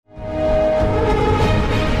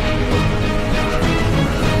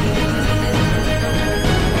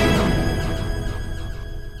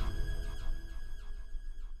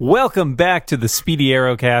Welcome back to the Speedy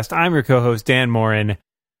Aerocast. I'm your co-host, Dan Morin,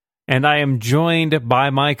 and I am joined by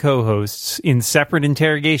my co-hosts in separate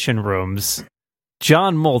interrogation rooms.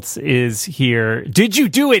 John Moltz is here. Did you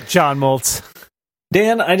do it, John Moltz?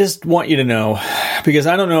 Dan, I just want you to know, because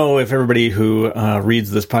I don't know if everybody who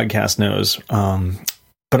reads this podcast knows,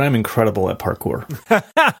 but I'm incredible at parkour.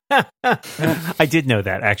 I did know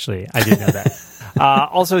that, actually. I did know that.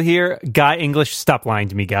 Also here, Guy English. Stop lying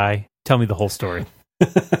to me, Guy. Tell me the whole story.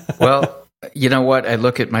 Well, you know what? I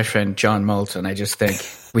look at my friend John Moltz and I just think,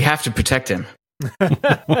 we have to protect him.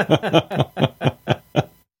 I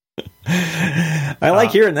like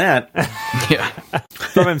hearing that. Yeah.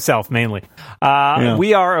 From himself, mainly.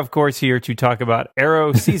 We are, of course, here to talk about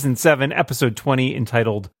Arrow Season 7, Episode 20,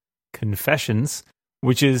 entitled Confessions,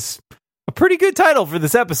 which is a pretty good title for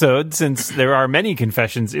this episode, since there are many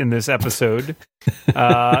confessions in this episode.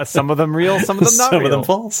 Some of them real, some of them not real. Some of them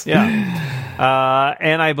false. Yeah.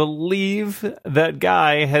 And I believe that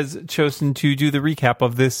Guy has chosen to do the recap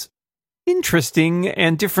of this interesting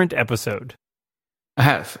and different episode. I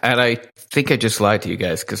have, and I think I just lied to you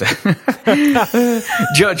guys because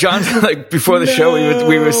John, like before the show,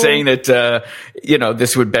 we were saying that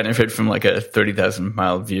this would benefit from like a 30,000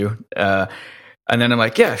 mile view, and then I'm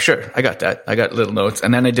like, yeah, sure, I got that. I got little notes,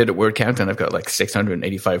 and then I did a word count, and I've got like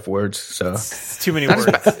 685 words. So it's too many words.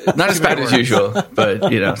 Not as bad as usual,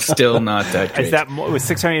 but still not that great. Is that with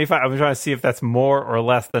 685? I'm trying to see if that's more or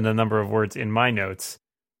less than the number of words in my notes.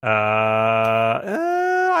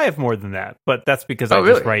 I have more than that, but that's because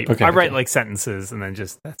just write. Okay, I write like sentences and then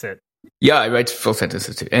that's it. Yeah, I write full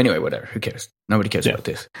sentences too. Anyway, whatever. Who cares? Nobody cares about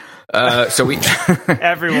this. So we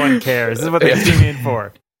everyone cares. This is what they tune in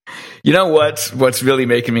for. You know what's really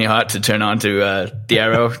making me hot to turn on to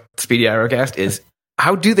the Speedy Aerocast is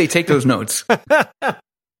how do they take those notes?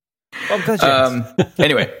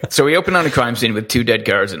 Anyway, so we open on a crime scene with two dead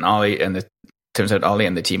guards and Ollie, and turns out Ollie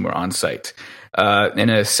and the team were on site. In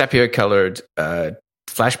a sepia-colored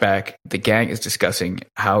flashback, the gang is discussing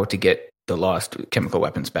how to get the lost chemical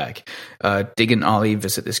weapons back. Dig and Ollie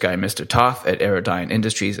visit this guy, Mr. Toth, at Aerodyne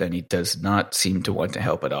Industries, and he does not seem to want to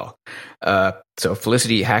help at all. So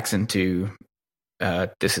Felicity hacks into...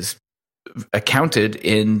 this is accounted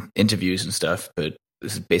in interviews and stuff, but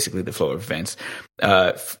this is basically the flow of events.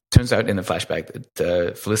 Turns out in the flashback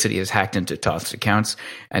that Felicity has hacked into Toth's accounts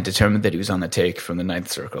and determined that he was on the take from the Ninth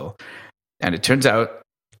Circle. And it turns out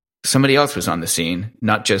somebody else was on the scene,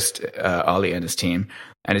 not just Ollie and his team.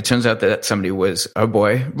 And it turns out that somebody was our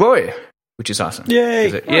boy, Roy, which is awesome.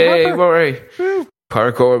 Yay! Yay, Roy! Woo.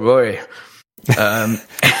 Parkour Roy.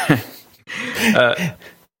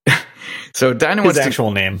 So Dinah wants his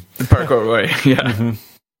actual name. Parkour Roy, yeah.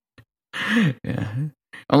 Mm-hmm. Yeah.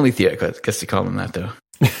 Only Thea gets to call him that, though.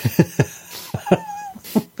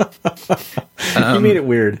 You made it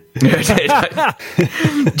weird. Do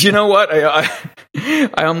you know what?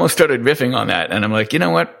 I almost started riffing on that, and I'm like, you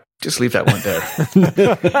know what? Just leave that one there.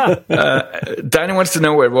 Dinah wants to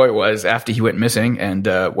know where Roy was after he went missing and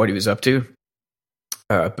what he was up to.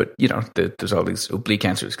 But, there's all these oblique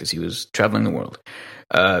answers because he was traveling the world.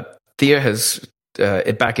 Thea has,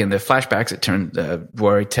 back in the flashbacks,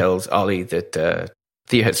 Roy tells Ollie that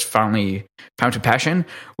Thea has finally found her passion,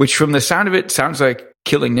 which from the sound of it sounds like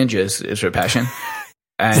killing ninjas is her passion.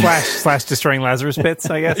 And slash destroying Lazarus pits,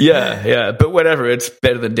 I guess. Yeah, but whatever, it's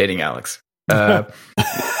better than dating Alex.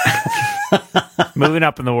 Moving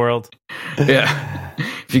up in the world. Yeah.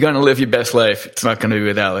 If you're going to live your best life, it's not going to be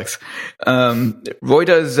with Alex. Roy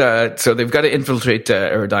does, so they've got to infiltrate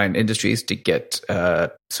Aerodyne Industries to get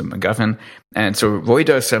some MacGuffin. And so Roy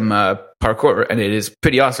does some parkour, and it is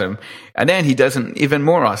pretty awesome. And then he does an even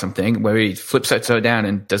more awesome thing where he flips upside down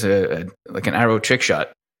and does an arrow trick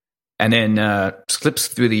shot. And then slips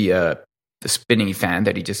through the spinning fan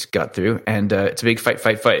that he just got through. And it's a big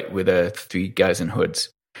fight with three guys in hoods.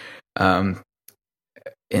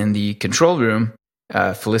 In the control room,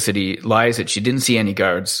 Felicity lies that she didn't see any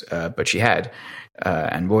guards, but she had.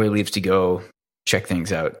 And Roy leaves to go check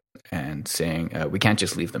things out and saying, we can't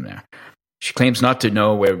just leave them there. She claims not to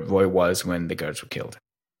know where Roy was when the guards were killed.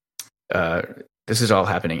 This is all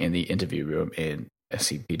happening in the interview room in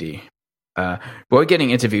SCPD. Roy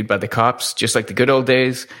getting interviewed by the cops, just like the good old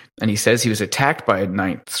days, and he says he was attacked by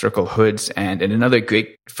Ninth Circle hoods, and in another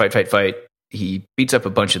great fight, he beats up a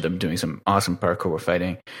bunch of them doing some awesome parkour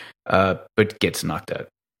fighting, but gets knocked out.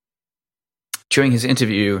 During his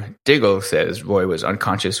interview, Diggle says Roy was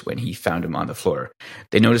unconscious when he found him on the floor.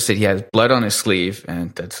 They noticed that he has blood on his sleeve,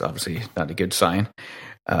 and that's obviously not a good sign.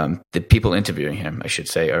 The people interviewing him, I should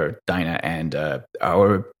say, are Dinah and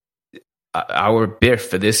our our Biff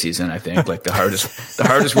for this season, I think, like the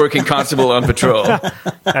hardest working constable on patrol.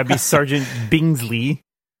 That'd be Sergeant Bingsley.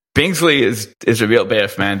 Bingsley is a real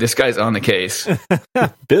Biff, man. This guy's on the case.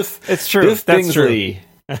 Biff. It's true. Biff That's Bingsley.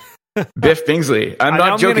 true. Biff Bingsley. I'm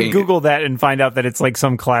not joking. I'm going to Google that and find out that it's like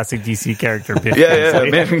some classic DC character. Biff yeah,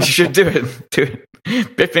 Bingsley. maybe you should do it.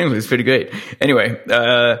 Biff Bingsley is pretty great. Anyway,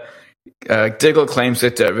 Diggle claims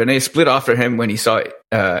that Renee split off for him when he saw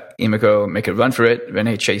Emiko make a run for it.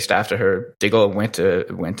 Renee chased after her. Diggle went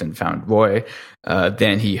and found Roy.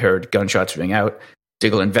 Then he heard gunshots ring out.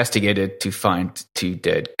 Diggle investigated to find 2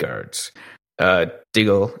 dead guards.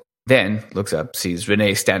 Diggle then looks up, sees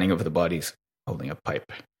Renee standing over the bodies, holding a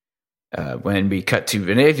pipe. When we cut to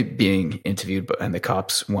Renee being interviewed, and the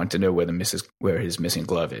cops want to know where his missing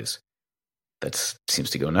glove is. That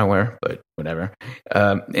seems to go nowhere, but whatever.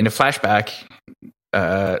 In a flashback,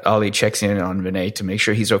 Ollie checks in on Renee to make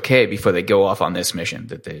sure he's okay before they go off on this mission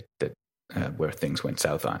that where things went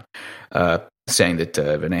south on, saying that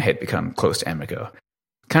Renee had become close to Emiko.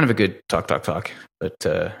 Kind of a good talk,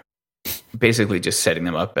 but basically just setting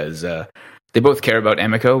them up as they both care about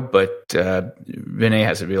Emiko, but Renee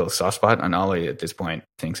has a real soft spot on Ollie at this point,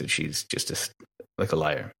 thinks that she's just like a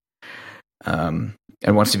liar, and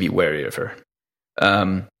wants to be wary of her.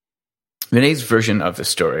 Renee's version of the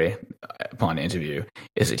story upon interview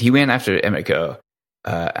is that he went after Emiko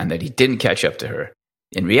and that he didn't catch up to her.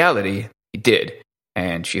 In reality, he did,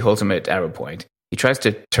 and she holds him at arrow point. He tries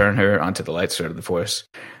to turn her onto the light side of the Force,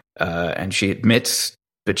 and she admits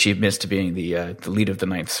to being the leader of the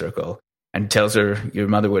Ninth Circle, and tells her, your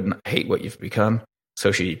mother wouldn't hate what you've become.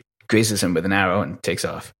 So she grazes him with an arrow and takes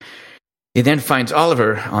off. He then finds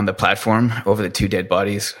Oliver on the platform over the 2 dead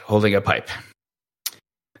bodies, holding a pipe.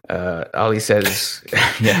 Ollie says,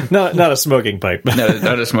 "Yeah, not a smoking pipe. No,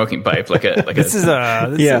 not a smoking pipe. Like a this is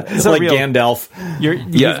like real, Gandalf. You're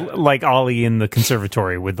like Ollie in the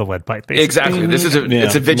conservatory with the lead pipe. Basically. Exactly. This is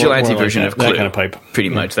it's a vigilante more version like of Clue, that kind of pipe. Pretty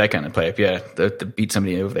much that kind of pipe. Yeah, to beat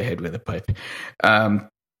somebody over the head with a pipe.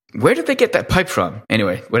 Where did they get that pipe from?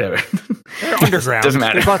 Anyway, whatever. They're underground. Doesn't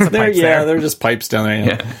matter. They're just pipes down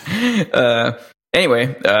there. Yeah.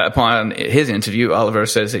 Anyway, upon his interview, Oliver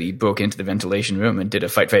says that he broke into the ventilation room and did a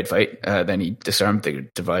fight. Then he disarmed the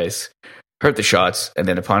device, heard the shots, and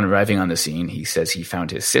then upon arriving on the scene, he says he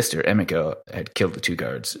found his sister, Emiko, had killed the 2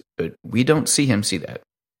 guards. But we don't see him see that.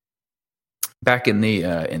 Back in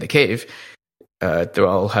the cave, they're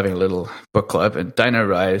all having a little book club, and Dinah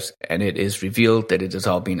arrives, and it is revealed that it has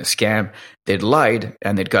all been a scam. They'd lied,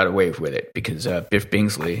 and they'd got away with it, because Biff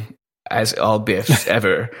Bingsley, as all Biffs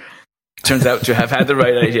ever, turns out to have had the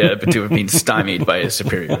right idea, but to have been stymied by his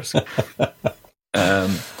superiors.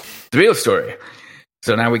 The real story.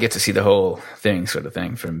 So now we get to see the whole thing, sort of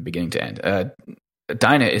thing, from beginning to end.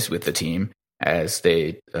 Dinah is with the team as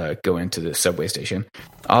they go into the subway station.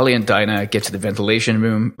 Ollie and Dinah get to the ventilation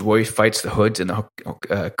room. Roy fights the hoods in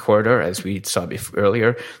the corridor, as we saw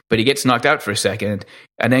earlier, but he gets knocked out for a second,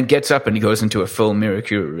 and then gets up and he goes into a full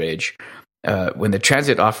Mirakuru rage. When the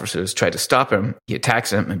transit officers try to stop him, he attacks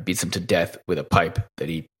them and beats them to death with a pipe that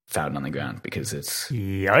he found on the ground, because it's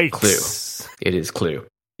Clue. It is Clue.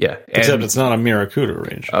 Yeah. Except it's not a Mirakuru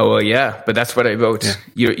rage. Oh, well, yeah, but that's what I wrote.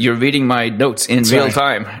 Yeah. You're reading my notes in real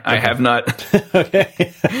time. Okay. I have not.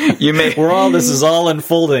 Okay. This is all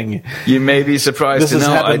unfolding. You may be surprised to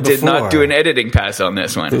know I did not do an editing pass on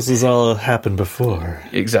this one. This has all happened before.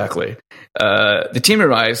 Exactly. The team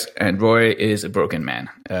arrives, and Roy is a broken man.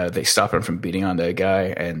 They stop him from beating on the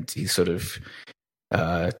guy, and he's sort of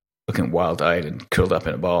looking wild-eyed and curled up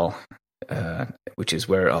in a ball, which is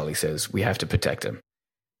where Ollie says, we have to protect him.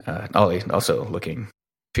 Ollie also looking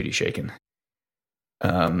pretty shaken.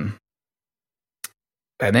 And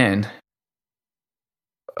then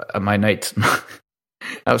my night,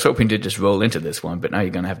 I was hoping to just roll into this one, but now you're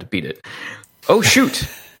going to have to beat it. Oh, shoot.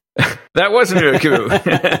 That wasn't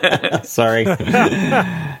Mirakuru. Sorry.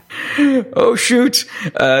 Oh, shoot.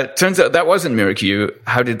 Turns out that wasn't Mirakuru.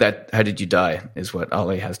 How did you die, is what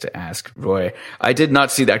Ollie has to ask Roy. I did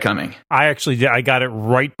not see that coming. I actually did. I got it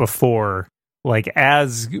right before, right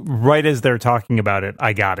as they're talking about it,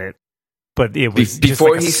 I got it. But it was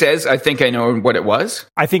before he says, I think I know what it was.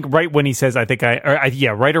 I think right when he says,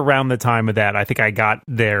 right around the time of that, I think I got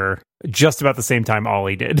there just about the same time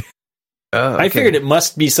Ollie did. Oh, okay. I figured it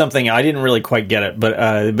must be something. I didn't really quite get it, but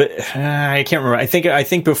I can't remember. I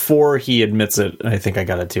think before he admits it, I think I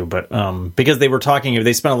got it too. But because they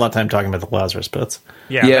spent a lot of time talking about the Lazarus pits.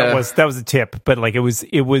 Yeah. That was a tip. But like it was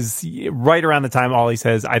right around the time Ollie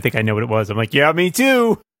says, "I think I know what it was." I'm like, yeah, me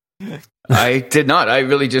too. I did not. I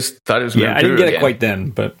really just thought it was. Yeah, I didn't get it quite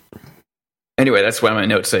then. But anyway, that's why my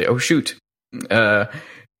notes say, "Oh shoot."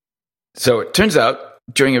 So it turns out,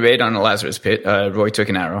 during a raid on the Lazarus Pit, Roy took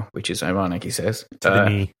an arrow, which is ironic, he says. To the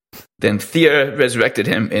knee. Then Thea resurrected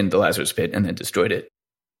him in the Lazarus Pit and then destroyed it.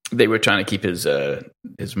 They were trying to keep his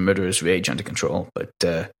murderous rage under control, but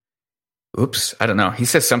oops, I don't know. He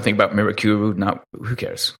says something about Mirakuru. Not who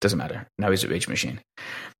cares? Doesn't matter. Now he's a rage machine.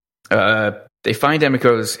 They find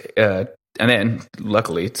Emiko's, and then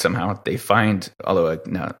luckily somehow they find, although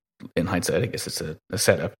now in hindsight I guess it's a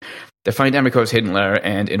setup. They find Emiko's hidden lair,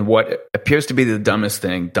 and in what appears to be the dumbest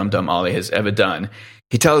thing Dum Ollie has ever done,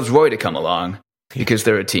 he tells Roy to come along because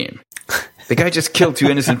they're a team. The guy just killed 2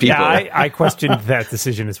 innocent people. Yeah, I questioned that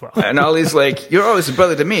decision as well. And Ollie's like, "You're always a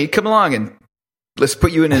brother to me. Come along and let's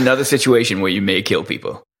put you in another situation where you may kill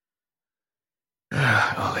people."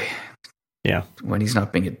 Ollie. Yeah. When he's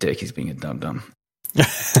not being a dick, he's being a dum-dum.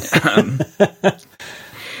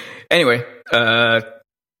 Anyway,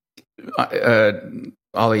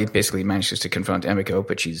 Ollie basically manages to confront Emiko,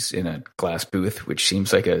 but she's in a glass booth, which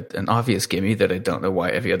seems like an obvious gimme that I don't know why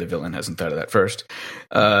every other villain hasn't thought of that first.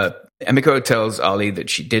 Emiko tells Ollie that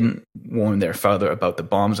she didn't warn their father about the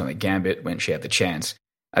bombs on the Gambit when she had the chance.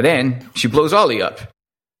 And then she blows Ollie up,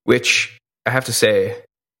 which I have to say,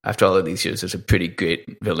 after all of these years, is a pretty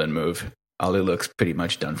great villain move. Ollie looks pretty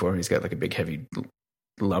much done for. He's got like a big heavy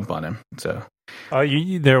lump on him. So,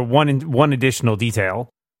 there one additional detail.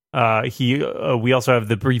 We also have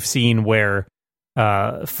the brief scene where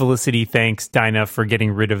Felicity thanks Dinah for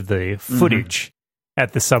getting rid of the footage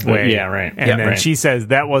at the subway. Yeah, right. And then she says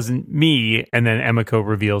that wasn't me, and then Emiko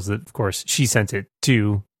reveals that, of course, she sent it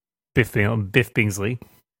to Biff Bingsley.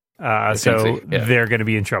 So they're going to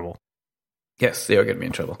be in trouble. Yes, they are going to be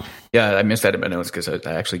in trouble. Yeah, I missed that in my notes because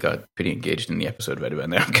I actually got pretty engaged in the episode right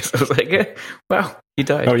around there because I was like, wow, he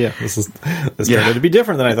died. Oh, yeah. This started to be be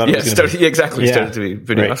different than I thought it was going to be. Exactly. It started to be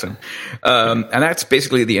pretty awesome. And that's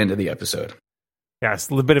basically the end of the episode. Yes,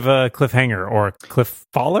 a little bit of a cliffhanger or a cliff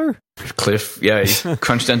faller? Cliff, yeah. He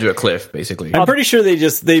crunched under a cliff, basically. I'm pretty sure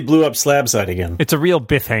they blew up Slabside again. It's a real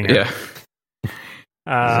Biff hanger.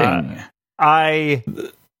 Yeah.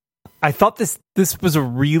 I thought this was a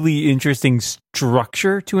really interesting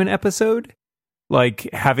structure to an episode, like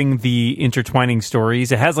having the intertwining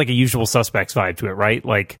stories. It has like a Usual Suspects vibe to it, right?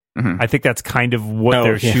 Like I think that's kind of what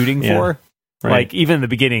they're shooting for. Right. Like even in the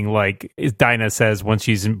beginning, like Dinah says once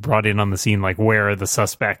she's brought in on the scene, like where are the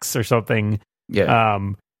suspects or something. Yeah.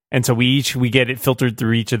 And so we get it filtered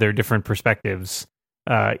through each of their different perspectives.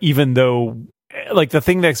 Even though, like the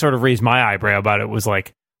thing that sort of raised my eyebrow about it was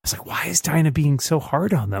like, I was like, why is Dinah being so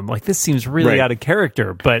hard on them? Like, this seems really out of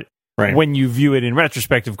character. But when you view it in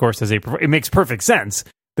retrospect, of course, it makes perfect sense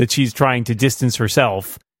that she's trying to distance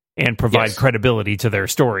herself and provide credibility to their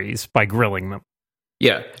stories by grilling them.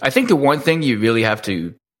 Yeah. I think the one thing you really have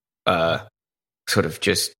to sort of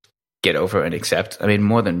just get over and accept, I mean,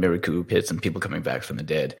 more than Mirakuru pits and people coming back from the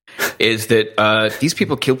dead, is that these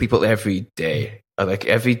people kill people every day. Like,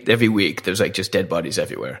 every week, there's like just dead bodies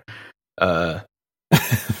everywhere.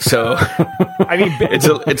 So I mean,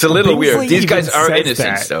 it's a little weird. These guys are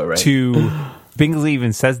innocent, though, right? Bingsley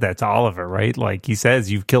even says that to Oliver, right? Like he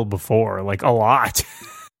says, "You've killed before, like a lot."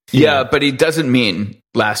 Yeah, but he doesn't mean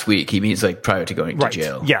last week. He means like prior to going to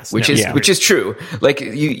jail. Yes, which is true. Like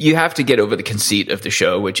you have to get over the conceit of the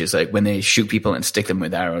show, which is like when they shoot people and stick them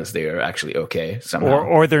with arrows, they are actually okay somehow.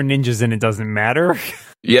 Or they're ninjas and it doesn't matter.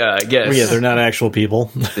 Yeah, I guess. Yeah, they're not actual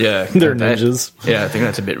people. Yeah, they're ninjas. Yeah, I think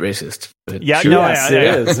that's a bit racist. But yeah, sure. no, it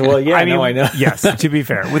is. Well, yeah, I know. Yes, to be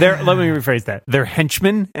fair, let me rephrase that. They're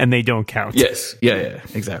henchmen and they don't count. Yes, yeah,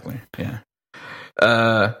 exactly. Yeah.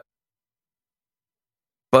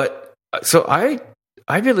 But so I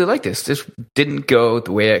really like this. This didn't go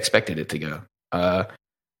the way I expected it to go.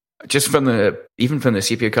 Just from the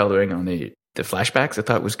sepia coloring on the flashbacks, I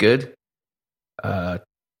thought it was good.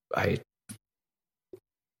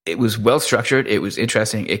 It was well structured. It was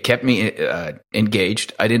interesting. It kept me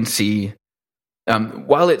engaged. I didn't see,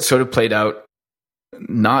 while it sort of played out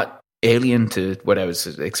not alien to what I was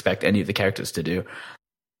expect any of the characters to do.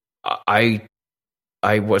 I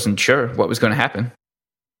wasn't sure what was going to happen.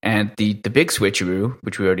 And the big switcheroo,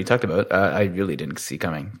 which we already talked about, I really didn't see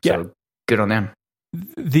coming. Yeah. So good on them.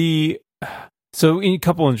 So a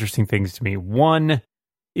couple interesting things to me. One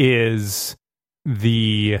is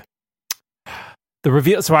the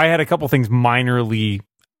reveal. So I had a couple things minorly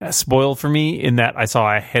spoiled for me in that I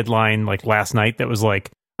saw a headline like last night that was like,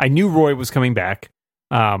 I knew Roy was coming back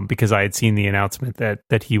because I had seen the announcement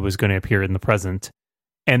that he was going to appear in the present.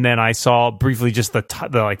 And then I saw briefly just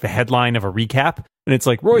the headline of a recap, and it's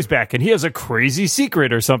like Roy's back and he has a crazy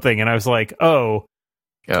secret or something. And I was like, all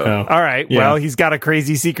right, well, he's got a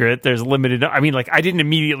crazy secret. There's limited. I mean, like I didn't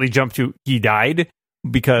immediately jump to he died,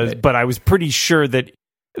 but I was pretty sure that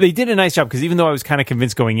they did a nice job, because even though I was kind of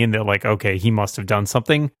convinced going in that, like, okay, he must have done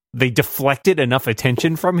something, they deflected enough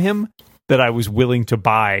attention from him that I was willing to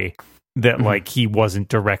buy that, like, he wasn't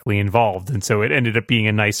directly involved. And so it ended up being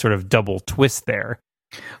a nice sort of double twist there.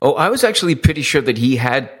 Oh, I was actually pretty sure that he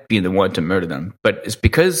had been the one to murder them, but it's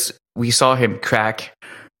because we saw him crack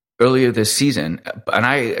earlier this season, and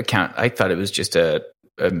I thought it was just a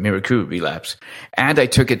Miracle relapse, and I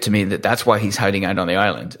took it to mean that that's why he's hiding out on the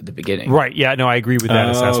island at the beginning. Right? Yeah. No, I agree with that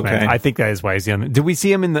assessment. Okay. I think that is why he's on. Did we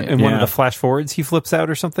see him in one of the flash forwards? He flips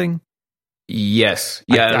out or something. Yes.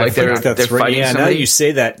 Yeah. I they're fighting. Yeah. Now that you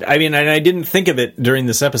say that, I mean, and I didn't think of it during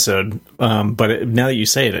this episode, but now that you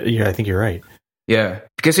say it, I think you're right. Yeah,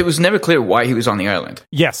 because it was never clear why he was on the island.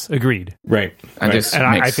 Yes, agreed. Right. And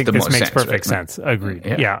I think this makes perfect sense. Agreed.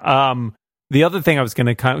 Yeah. The other thing I was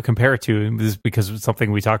going to compare it to is because it's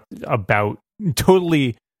something we talked about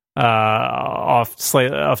totally off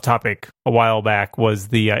topic a while back, was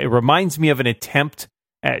it reminds me of an attempt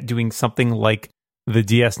at doing something like the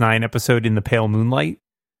DS9 episode In the Pale Moonlight,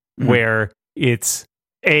 where it's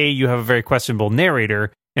A, you have a very questionable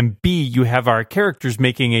narrator, and B, you have our characters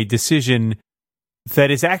making a decision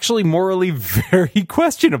that is actually morally very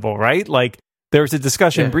questionable, right? Like, there's a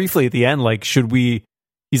discussion briefly at the end, like,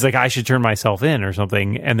 he's like, I should turn myself in or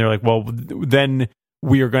something. And they're like, well, then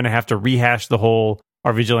we are going to have to rehash the whole,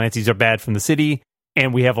 our vigilantes are bad from the city,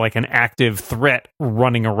 and we have like an active threat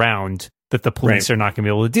running around that the police are not going to be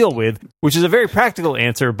able to deal with, which is a very practical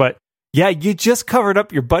answer. But yeah, you just covered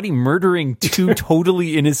up your buddy murdering two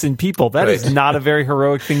totally innocent people. That is not a very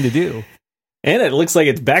heroic thing to do. And it looks like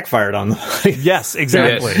it's backfired on them. Yes,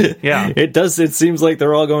 exactly. Yeah, it does. It seems like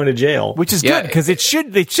they're all going to jail, which is good, because they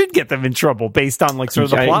should get them in trouble based on like sort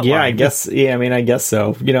of the plot line. I guess. Yeah, I mean, I guess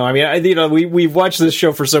so. We've watched this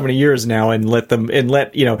show for so many years now, and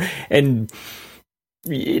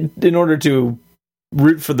in order to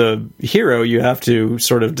root for the hero, you have to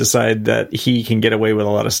sort of decide that he can get away with a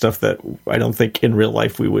lot of stuff that I don't think in real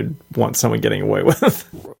life we would want someone getting away with.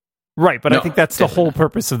 Right, but I think that's the whole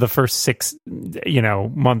purpose of the first 6,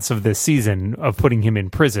 months of this season of putting him in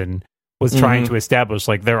prison, was trying to establish,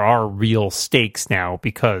 like, there are real stakes now,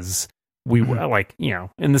 because we like,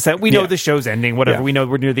 in the set, we know the show's ending, whatever, we know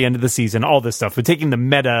we're near the end of the season, all this stuff, but taking the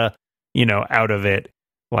meta, out of it,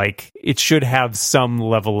 like, it should have some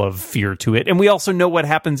level of fear to it. And we also know what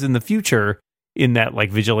happens in the future, in that, like,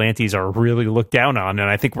 vigilantes are really looked down on, and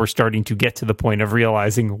I think we're starting to get to the point of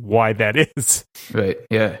realizing why that is. Right,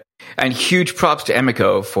 yeah. And huge props to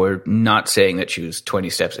Emiko for not saying that she was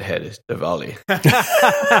 20 steps ahead of Ollie.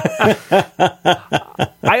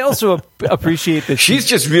 I also appreciate that she's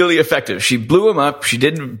just really effective. She blew him up. She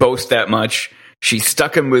didn't boast that much. She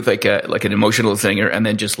stuck him with like an emotional zinger, and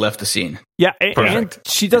then just left the scene. Yeah, and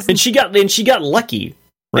she doesn't. And she got lucky,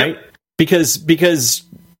 right? Yep. Because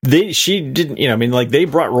she didn't. They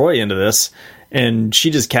brought Roy into this, and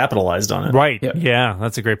she just capitalized on it. Right. Yep. Yeah,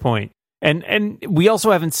 that's a great point. And we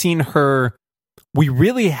also haven't seen her. We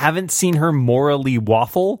really haven't seen her morally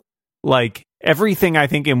waffle. Like, everything I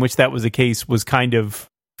think in which that was the case was kind of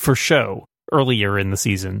for show earlier in the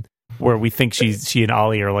season, where we think she and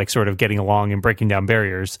Ollie are like sort of getting along and breaking down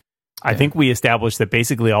barriers. I think we established that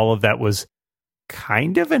basically all of that was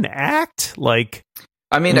kind of an act. Like,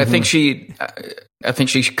 I mean, I think she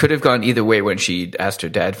could have gone either way when she asked her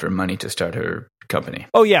dad for money to start her company.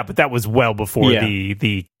 Oh yeah, but that was well before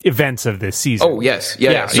the events of this season. Oh yes,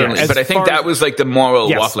 yeah, certainly. But I think that was like the moral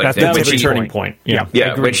waffling thing. That was the turning point.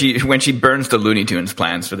 Yeah. When she burns the Looney Tunes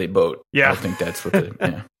plans for the boat. Yeah, I think that's what.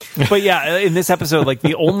 But yeah, in this episode, like,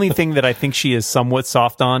 the only thing that I think she is somewhat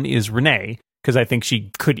soft on is Renee, because I think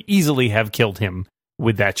she could easily have killed him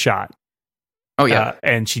with that shot. Oh yeah,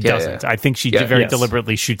 and she doesn't. I think she very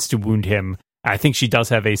deliberately shoots to wound him. I think she does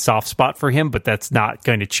have a soft spot for him, but that's not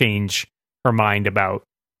going to change her mind about,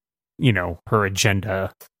 her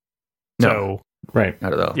agenda. No, so, right,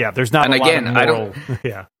 not at all. Yeah, there's not. And again, I don't.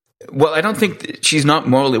 Yeah. Well, I don't think she's not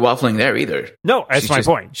morally waffling there either. No, that's my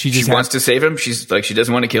point. She wants to save him. She's like, she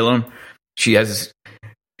doesn't want to kill him. She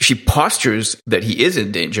postures that he is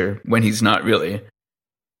in danger when he's not really.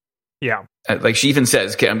 Yeah. Like, she even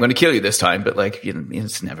says, "Okay, I'm going to kill you this time," but like,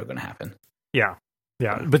 it's never going to happen. Yeah.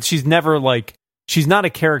 Yeah. But she's never she's not a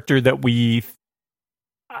character that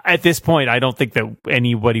at this point, I don't think that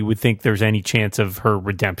anybody would think there's any chance of her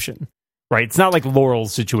redemption, right? It's not like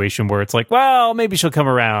Laurel's situation where it's like, well, maybe she'll come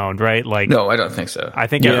around, right? Like, no, I don't think so. I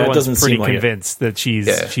think everyone's pretty convinced that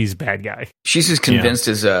she's bad guy. She's as convinced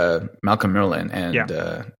as Malcolm Merlin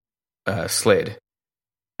and Slade.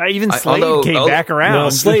 Even Slade came back around. No,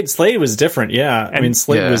 Slade was different. Yeah, I mean,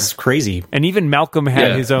 Slade was crazy, and even Malcolm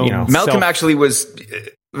had his own. Malcolm actually was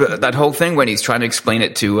that whole thing when he's trying to explain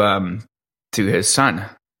it to his son.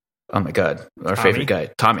 Oh my God, our favorite guy,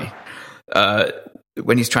 Tommy.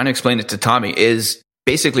 When he's trying to explain it to Tommy, is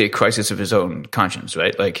basically a crisis of his own conscience,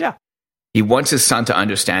 right? Like, he wants his son to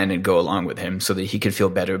understand and go along with him so that he can feel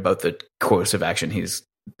better about the course of action he's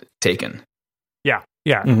taken.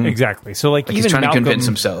 Yeah, exactly. So like even he's trying Malcolm, to convince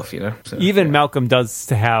himself, So, Malcolm does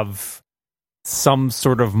have some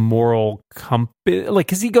sort of moral compass, like,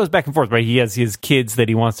 because he goes back and forth, right? He has his kids that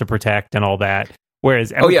he wants to protect and all that. Whereas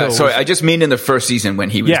sorry, I just mean in the first season when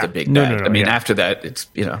he was the big bad. I mean, after that, it's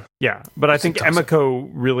Yeah, but I think Emiko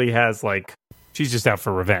really has like she's just out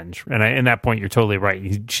for revenge, and in that point, you're totally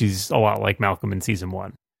right. She's a lot like Malcolm in season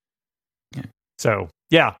 1. Yeah. So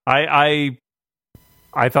yeah, I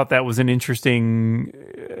thought that was an interesting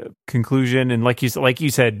conclusion, and like you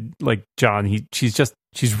said, like John, she's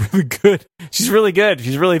really good. She's really good.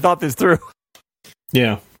 She's really thought this through.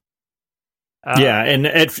 Yeah. And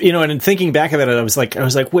and in thinking back of it, I was like,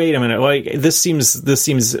 wait a minute, like this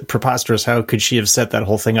seems preposterous. How could she have set that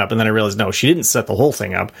whole thing up? And then I realized, no, she didn't set the whole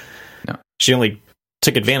thing up. No, she only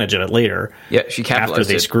took advantage of it later. Yeah, she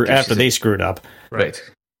capitalized after they screwed up. Right.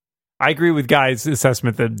 I agree with Guy's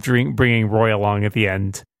assessment that bringing Roy along at the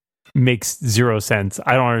end makes zero sense.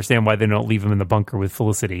 I don't understand why they don't leave him in the bunker with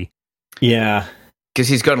Felicity. Yeah. Because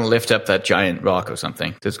he's going to lift up that giant rock or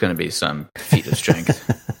something. There's going to be some feat of strength.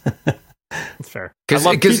 That's fair. Because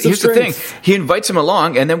here's the thing. He invites him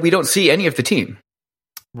along, and then we don't see any of the team.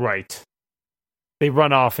 Right. They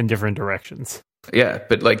run off in different directions. Yeah,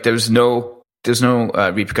 but like there's no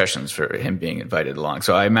repercussions for him being invited along.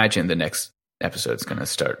 So I imagine the next episode's going to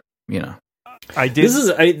start, I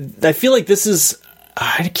feel like this is...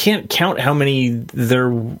 I can't count how many there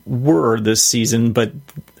were this season, but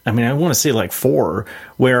I mean, I want to say like 4,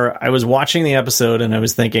 where I was watching the episode and I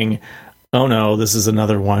was thinking, oh no, this is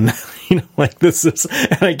another one. Like this is,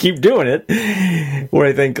 and I keep doing it, where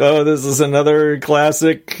I think, oh, this is another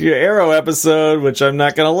classic Arrow episode, which I'm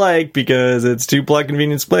not going to like because it's too Plot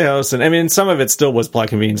Convenience Playhouse. And I mean, some of it still was Plot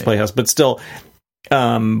Convenience Playhouse, but still,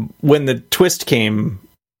 when the twist came,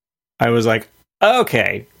 I was like,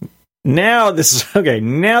 okay. Now this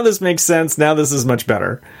makes sense. Now this is much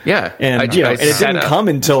better. Yeah. And, and it didn't come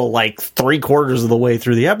until like 3/4 of the way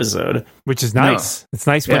through the episode. Which is nice. No. It's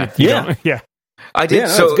nice when I did. Yeah,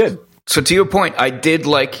 so good. So to your point, I did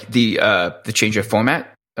like the change of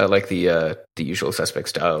format, like the usual suspect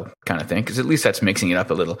style kind of thing, because at least that's mixing it up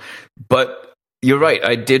a little. But you're right.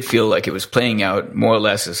 I did feel like it was playing out more or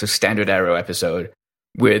less as a standard Arrow episode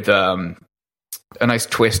with a nice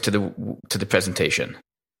twist to the presentation.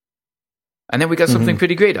 And then we got something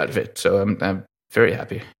pretty great out of it, so I'm very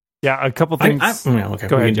happy. Yeah, a couple things. Okay,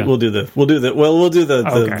 go ahead, John. We'll do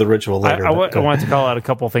the ritual later. I wanted to call out a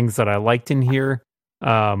couple things that I liked in here.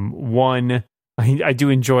 One, I do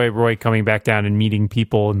enjoy Roy coming back down and meeting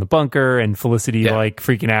people in the bunker, and Felicity like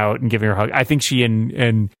freaking out and giving her a hug. I think she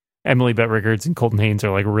and Emily Bett Rickards and Colton Haynes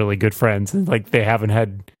are like really good friends, and like they haven't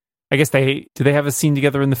had. I guess do they have a scene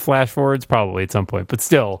together in the flash forwards? Probably at some point, but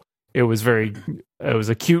still, it was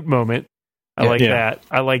a cute moment. I like that.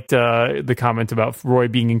 I liked the comment about Roy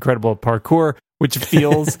being incredible at parkour, which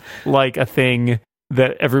feels like a thing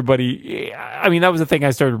that everybody... I mean, that was a thing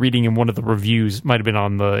I started reading in one of the reviews, might have been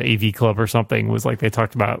on the AV Club or something, was like they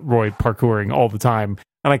talked about Roy parkouring all the time.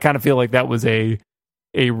 And I kind of feel like that was a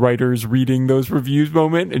writer's reading those reviews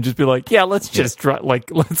moment and just be like, yeah, let's just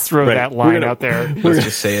let's throw that line out there. Let's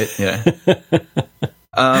just say it, yeah.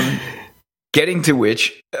 Getting to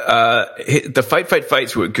which, the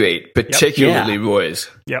fights were great, particularly Roy's.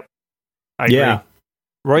 Yep. I agree. Yeah.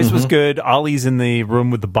 Roy's was good. Ollie's in the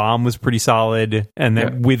room with the bomb was pretty solid. And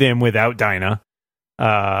then with him, without Dinah.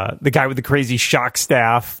 The guy with the crazy shock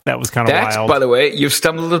staff, that was kind of wild. By the way, you've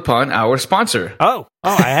stumbled upon our sponsor. Oh,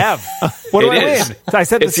 I have. What do I win? I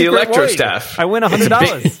said it's the Electro Staff. I win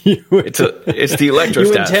 $100. It's the Electro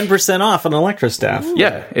Staff. You win 10% off on Electro Staff.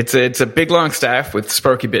 Yeah, it's a big long staff with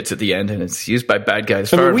sparky bits at the end, and it's used by bad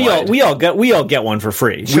guys. We all get one for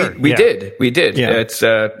free. Sure. We did. Yeah. It's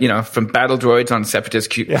from battle droids on Separatist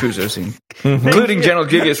cruisers, including General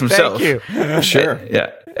Gigas himself. Thank you. Sure.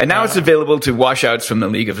 Yeah. And now it's available to washouts from the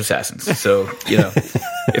League of Assassins. So,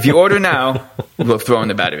 if you order now, we'll throw in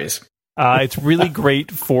the batteries. It's really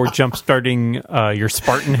great for jump-starting your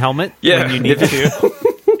Spartan helmet when you need to.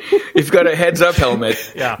 If you've got a heads-up helmet,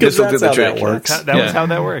 this will do the trick. That works. That was how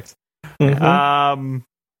that works. Mm-hmm.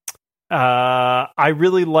 I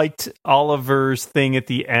really liked Oliver's thing at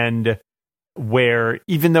the end where,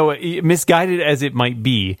 even though misguided as it might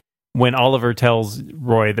be, when Oliver tells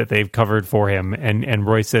Roy that they've covered for him, and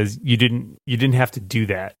Roy says, you didn't have to do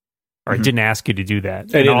that, or I didn't ask you to do that.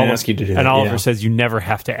 I didn't ask you to do that. And Oliver says, you never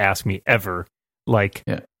have to ask me ever. Like,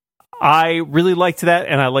 I really liked that,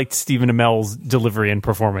 and I liked Stephen Amell's delivery and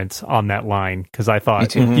performance on that line, because I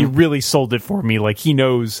thought he really sold it for me. Like, he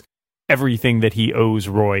knows everything that he owes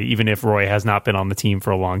Roy, even if Roy has not been on the team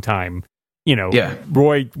for a long time. You know,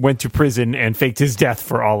 Roy went to prison and faked his death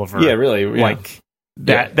for Oliver. Yeah, really. Yeah. Like,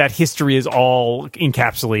 that history is all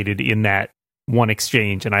encapsulated in that one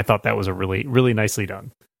exchange, and I thought that was a really, really nicely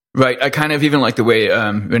done. Right. I kind of even like the way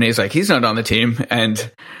Renee's like, he's not on the team,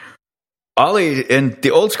 and Ollie, and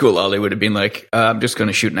the old school Ollie would have been like, I'm just going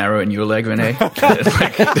to shoot an arrow in your leg, Renee.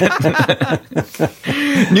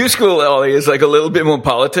 New school Ollie is like a little bit more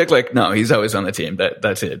politic. Like, no, he's always on the team.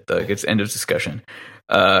 That's it. Like, it's end of discussion.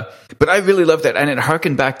 But I really love that. And it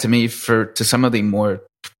harkened back to me to some of the more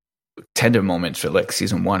tender moments for like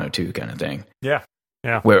season 1 or 2 kind of thing. Yeah.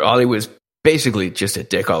 Yeah. Where Ollie was basically just a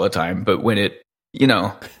dick all the time. But when it,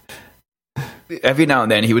 every now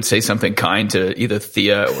and then he would say something kind to either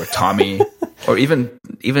Thea or Tommy or even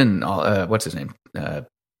what's his name?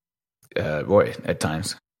 Roy at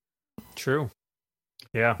times. True.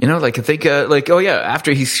 Yeah. Like I think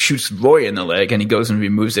after he shoots Roy in the leg and he goes and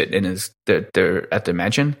removes it in they're at the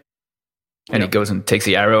mansion. And he goes and takes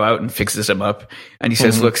the arrow out and fixes him up. And he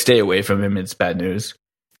says, look, stay away from him. It's bad news.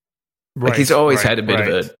 Right, like he's always had a bit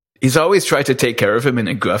of he's always tried to take care of him in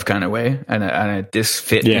a gruff kind of way. And this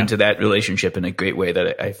fit into that relationship in a great way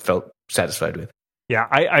that I felt satisfied with. Yeah.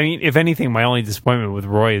 I mean, if anything, my only disappointment with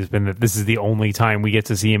Roy has been that this is the only time we get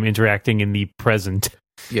to see him interacting in the present.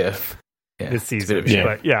 Yeah. This season.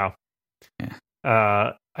 But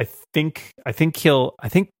I think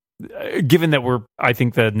given that I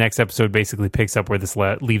think the next episode basically picks up where this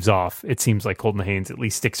leaves off, it seems like Colton Haynes at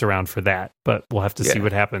least sticks around for that, but we'll have to see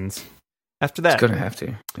what happens after that. It's going to have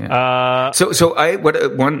to. Yeah.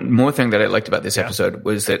 One more thing that I liked about this episode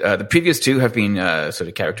was that the previous 2 have been sort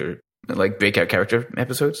of character, like breakout character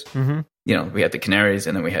episodes. Mm-hmm. We had the Canaries,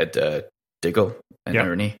 and then we had Diggle and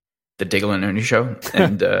Ernie, the Diggle and Ernie show.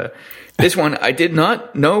 And this one I did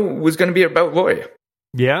not know was going to be about Roy.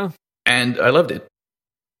 Yeah. And I loved it.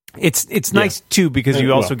 It's nice too, because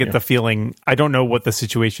you also get the feeling, I don't know what the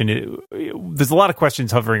situation is. There's a lot of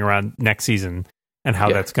questions hovering around next season and how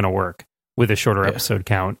that's going to work with a shorter episode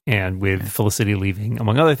count and with Felicity leaving,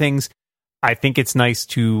 among other things. I think it's nice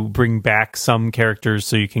to bring back some characters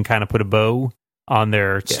so you can kind of put a bow on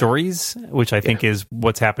their stories, which I think is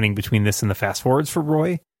what's happening between this and the fast forwards for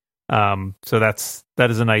Roy. So that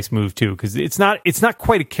is a nice move too, because it's not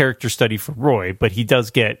quite a character study for Roy, but he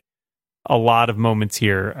does get a lot of moments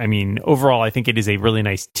here. I mean, overall, I think it is a really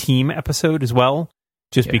nice team episode as well,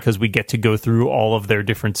 just because we get to go through all of their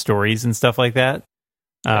different stories and stuff like that.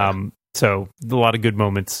 So a lot of good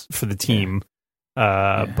moments for the team.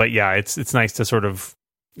 But it's nice to sort of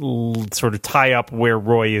tie up where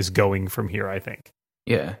Roy is going from here, I think.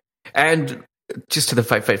 Yeah. And just to the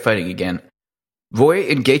fighting again, Roy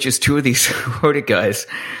engages 2 of these Hornet guys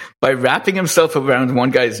by wrapping himself around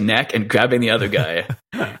one guy's neck and grabbing the other guy.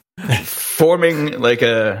 Forming like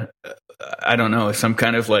some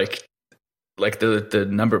kind of like the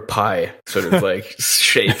number pi sort of like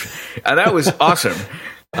shape. And that was awesome.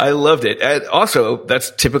 I loved it. And also,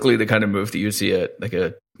 that's typically the kind of move that you see a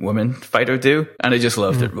woman fighter do. And I just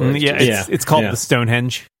loved it. Really. It's called the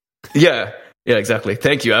Stonehenge. Yeah. Yeah, exactly.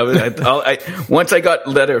 Thank you. Once I got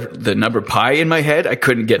the number pi in my head, I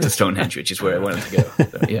couldn't get to Stonehenge, which is where I wanted to go.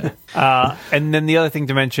 So, and then the other thing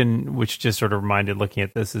to mention, which just sort of reminded looking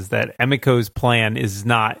at this, is that Emiko's plan is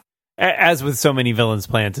not, as with so many villains'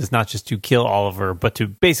 plans, is not just to kill Oliver, but to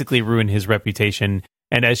basically ruin his reputation.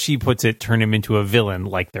 And as she puts it, turn him into a villain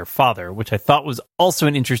like their father, which I thought was also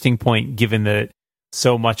an interesting point, given that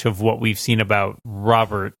so much of what we've seen about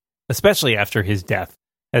Robert, especially after his death,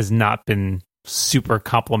 has not been super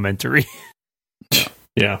complimentary.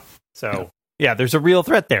 So there's a real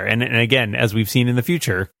threat there, and again, as we've seen in the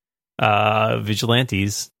future,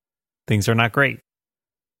 vigilantes, things are not great.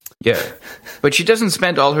 But she doesn't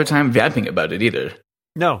spend all her time vamping about it either.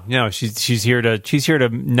 No, she's here to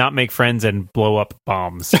not make friends and blow up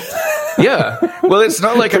bombs. Well, it's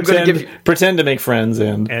not like I'm going to pretend to make friends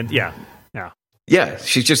and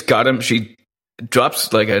she's just got him. She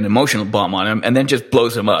drops like an emotional bomb on him and then just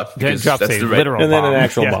blows him up. Because drops that's a literal bomb. And then an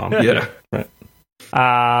actual bomb. Right.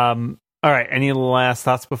 All right. Any last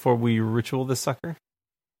thoughts before we ritual this sucker?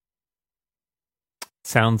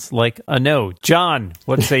 Sounds like a no. John,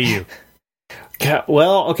 what say you?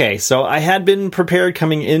 Well, okay, so I had been prepared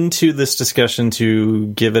coming into this discussion to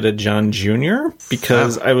give it a John Jr.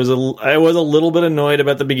 because I was a little bit annoyed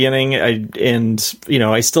about the beginning,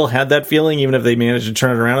 I still had that feeling even if they managed to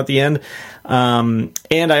turn it around at the end. And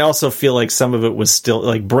I also feel like some of it was still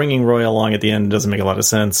like bringing Roy along at the end doesn't make a lot of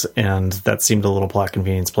sense, and that seemed a little plot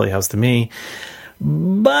convenience playhouse to me.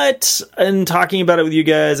 But in talking about it with you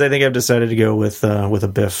guys, I think I've decided to go with a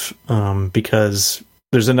Biff because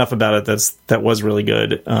there's enough about it that was really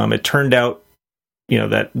good. It turned out,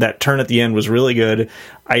 that turn at the end was really good.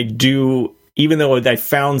 Even though I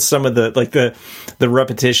found some of the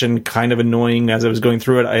repetition kind of annoying as I was going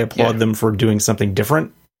through it, I applaud them for doing something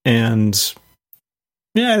different. And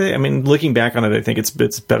yeah, I mean, looking back on it, I think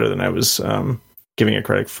it's better than I was giving it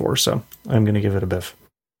credit for. So I'm going to give it a Biff.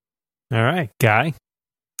 All right, Guy.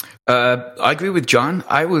 I agree with John.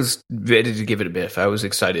 I was ready to give it a Biff. I was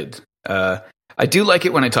excited. I do like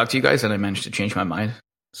it when I talk to you guys, and I managed to change my mind.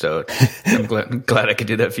 So I'm glad I could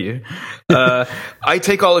do that for you. I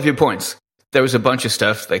take all of your points. There was a bunch of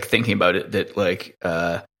stuff, like thinking about it,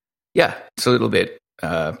 that it's a little bit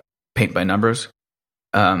paint by numbers.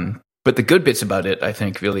 But the good bits about it, I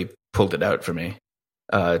think, really pulled it out for me.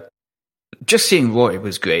 Just seeing Roy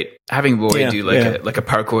was great. Having Roy do like a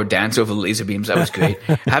parkour dance over laser beams, that was great.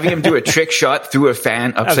 Having him do a trick shot through a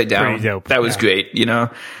fan upside down, that was great.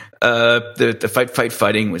 The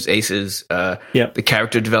fighting was aces. The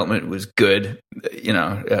character development was good.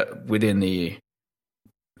 Within the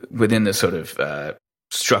sort of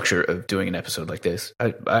structure of doing an episode like this,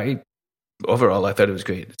 I overall I thought it was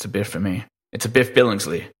great. It's a Biff for me. It's a Biff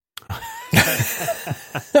Billingsley.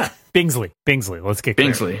 Bingsley. Let's get clear.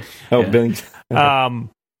 Bingsley. Oh, Billings. Okay.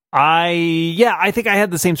 I think I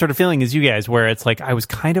had the same sort of feeling as you guys, where it's like I was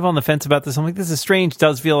kind of on the fence about this. I'm like, this is strange. It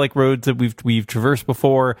does feel like roads that we've traversed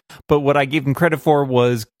before. But what I gave him credit for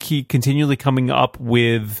was continually coming up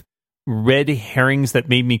with red herrings that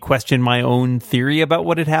made me question my own theory about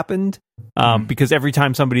what had happened. Because every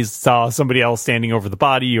time somebody saw somebody else standing over the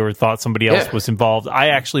body or thought somebody else was involved, I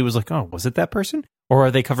actually was like, oh, was it that person? Or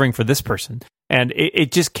are they covering for this person? And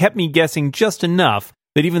it just kept me guessing just enough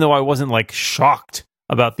that even though I wasn't like shocked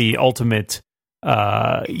about the ultimate,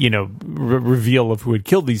 reveal of who had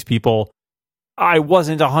killed these people, I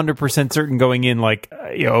wasn't 100% certain going in like,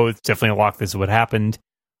 it's definitely a lock. This is what happened.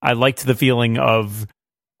 I liked the feeling of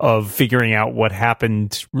figuring out what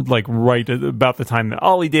happened, like right about the time that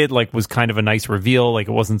Ollie did, like was kind of a nice reveal. Like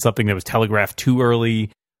it wasn't something that was telegraphed too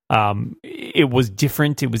early. It was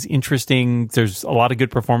different. It was interesting. There's a lot of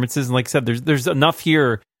good performances. And like I said, there's enough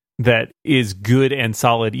here that is good and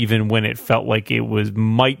solid, even when it felt like it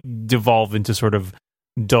might devolve into sort of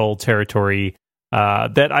dull territory,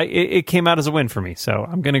 it came out as a win for me. So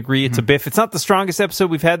I'm going to agree. It's a Biff. It's not the strongest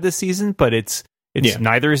episode we've had this season, but it's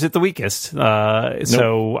neither is it the weakest.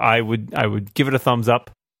 So I would give it a thumbs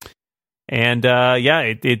up. And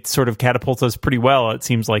it sort of catapults us pretty well, it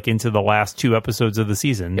seems like, into the last two episodes of the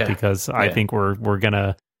season, because I think we're going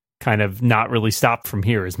to kind of not really stop from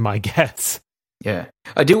here, is my guess. Yeah.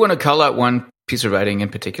 I do want to call out one piece of writing in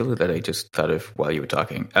particular that I just thought of while you were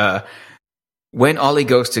talking. When Ollie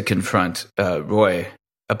goes to confront Roy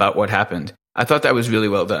about what happened, I thought that was really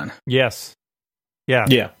well done. Yes.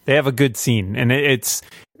 Yeah. They have a good scene. And it's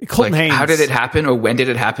Colton Haynes. How did it happen, or when did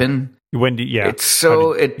it happen? It's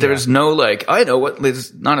so there's no like, I know what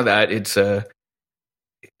Liz, none of that. It's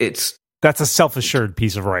that's a self-assured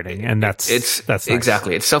piece of writing, and that's nice.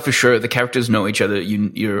 Exactly. It's self-assured. The characters know each other.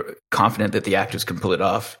 You're confident that the actors can pull it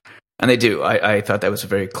off, and they do. I thought that was a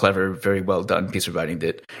very clever, very well done piece of writing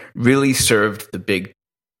that really served the big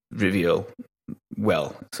reveal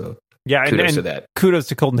well. So kudos to that. Kudos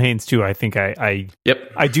to Colton Haynes too. I think I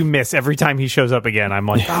do miss every time he shows up again. I'm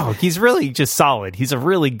like, oh, he's really just solid. He's a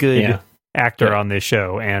really good actor on this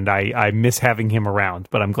show, and I miss having him around.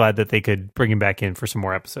 But I'm glad that they could bring him back in for some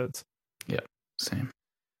more episodes. Yeah, same.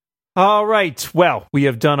 All right. Well, we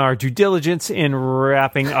have done our due diligence in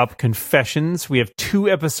wrapping up Confessions. We have 2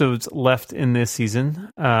 episodes left in this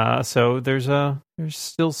season, so there's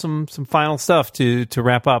still some final stuff to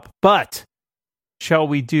wrap up. But shall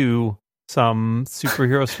we do some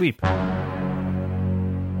superhero sweep?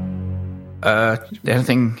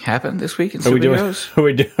 Anything happened this week in superheroes? Are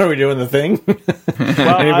we doing the thing?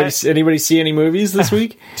 Well, anybody see any movies this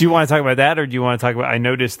week? Do you want to talk about that, or do you want to talk about? I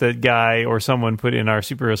noticed that Guy or someone put in our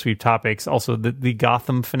superhero sweep topics also the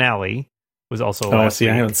Gotham finale was also. Oh, see,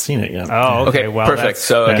 I haven't seen it yet. Oh, okay. Well, perfect.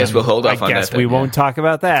 So I guess we'll hold off on that. I guess we won't talk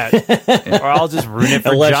about that, or I'll just ruin it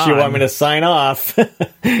for unless John. you want me to sign off.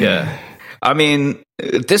 Yeah, I mean,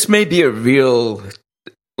 this may be a real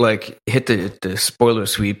hit the spoiler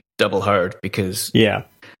sweep double hard, because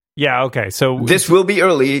Yeah, okay. So this will be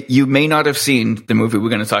early. You may not have seen the movie we're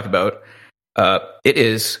going to talk about. It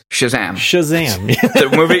is Shazam.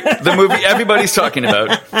 the movie everybody's talking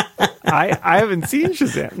about. I haven't seen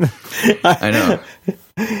Shazam. I know.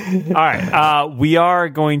 All right. We are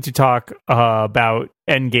going to talk about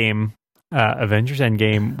Endgame, Avengers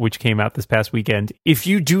Endgame, which came out this past weekend. If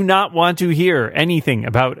you do not want to hear anything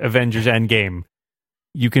about Avengers Endgame,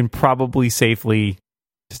 you can probably safely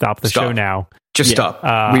stop the show now. Just stop.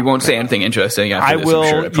 We won't say anything interesting after this, will. I'm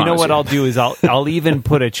sure, I you know what you. I'll do is I'll even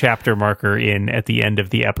put a chapter marker in at the end of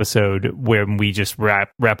the episode when we just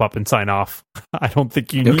wrap up and sign off. I don't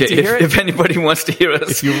think you need to hear it. If anybody wants to hear us,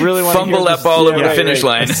 if you really want fumble to hear that ball over the finish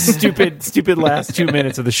line, stupid last 2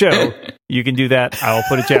 minutes of the show, you can do that. I'll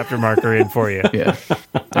put a chapter marker in for you. Yeah.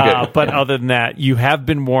 But other than that, you have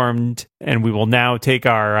been warned, and we will now take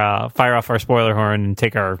our fire off our spoiler horn and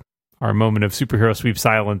take our moment of superhero sweep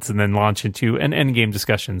silence and then launch into an endgame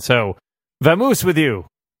discussion. So, vamoose with you.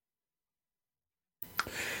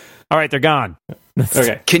 All right, they're gone.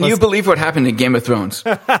 Okay. Can you believe what happened in Game of Thrones?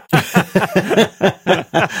 I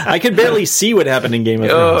could barely see what happened in Game of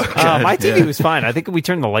Thrones. My TV was fine. I think we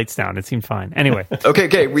turned the lights down. It seemed fine. Anyway.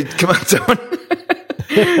 Okay. We come on, someone.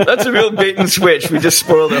 That's a real bait and switch. We just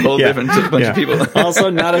spoiled a whole different bunch of people. Also,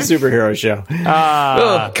 not a superhero show.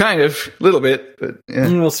 Well, kind of, a little bit, but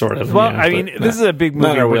well, sort of. Well, I mean, this is a big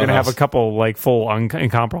movie. We're going to have a couple like full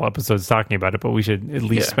incomparable episodes talking about it, but we should at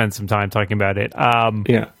least spend some time talking about it.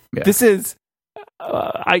 This is,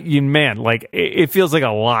 it feels like a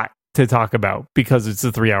lot to talk about because it's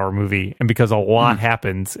a 3-hour movie and because a lot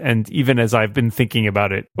happens. And even as I've been thinking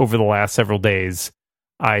about it over the last several days,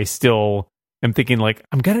 I still am thinking like,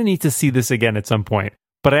 I'm going to need to see this again at some point.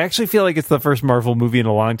 But I actually feel like it's the first Marvel movie in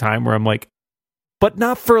a long time where I'm like, but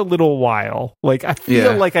not for a little while. Like, I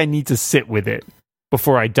feel like I need to sit with it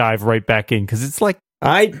before I dive right back in. Because it's like,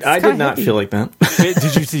 I did not feel like that.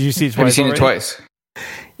 Did you see it twice? Have you seen it twice?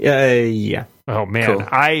 Yeah. Oh man, cool.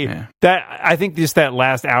 I think just that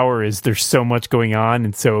last hour there's so much going on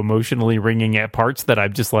and so emotionally ringing at parts that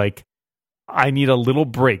I'm just like, I need a little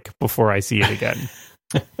break before I see it again.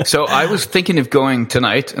 So I was thinking of going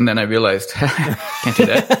tonight, and then I realized can't do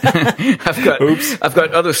that. I've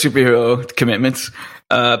got other superhero commitments,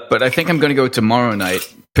 but I think I'm going to go tomorrow night,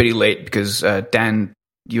 pretty late, because Dan,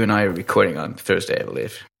 you and I are recording on Thursday, I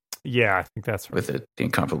believe. Yeah, I think that's right. With the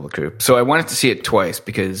Incomparable Crew. So I wanted to see it twice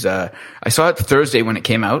because I saw it Thursday when it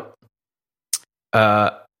came out.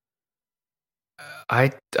 I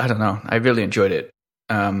don't know. I really enjoyed it.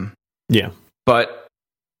 But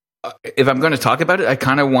if I'm going to talk about it, I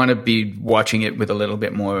kind of want to be watching it with a little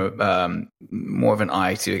bit more of an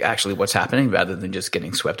eye to actually what's happening rather than just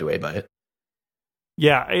getting swept away by it.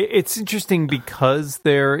 Yeah, it's interesting because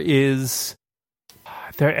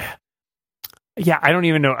yeah, I don't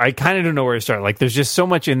even know. I kind of don't know where to start. Like, there's just so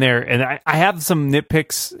much in there. And I have some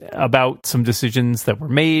nitpicks about some decisions that were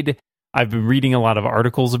made. I've been reading a lot of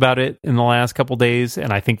articles about it in the last couple days.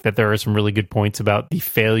 And I think that there are some really good points about the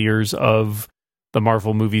failures of the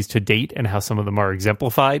Marvel movies to date and how some of them are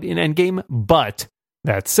exemplified in Endgame. But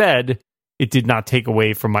that said, it did not take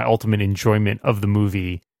away from my ultimate enjoyment of the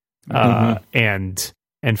movie and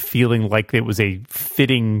feeling like it was a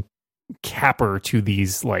fitting capper to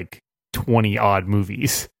these, like, 20 odd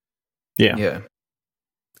movies. Yeah.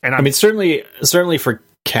 And I mean, certainly for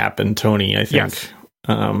Cap and Tony, I think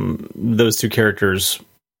those two characters,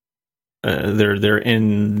 their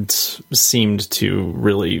ends seemed to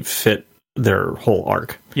really fit their whole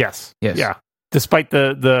arc. Yes. Yeah. Despite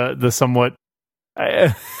the somewhat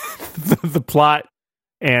the plot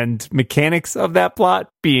and mechanics of that plot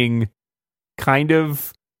being kind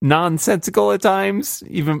of nonsensical at times,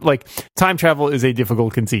 even like time travel is a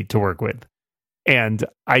difficult conceit to work with. And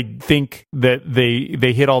I think that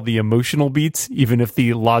they hit all the emotional beats, even if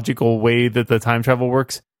the logical way that the time travel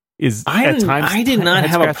works is at times. I did not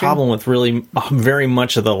have a problem with really very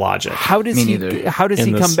much of the logic. How does he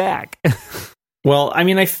come back? Well, I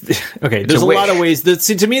mean, there's a lot of ways.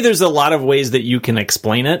 To me, there's a lot of ways that you can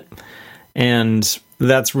explain it, and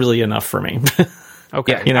that's really enough for me.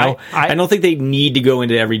 Okay, I don't think they need to go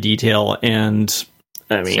into every detail, and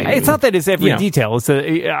I mean, it's not that it's every detail. It's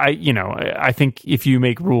I think if you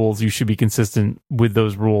make rules, you should be consistent with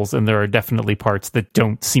those rules, and there are definitely parts that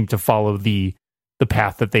don't seem to follow the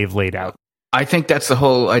path that they've laid out. I think that's the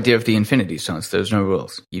whole idea of the Infinity Stones. There's no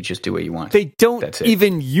rules. You just do what you want. They don't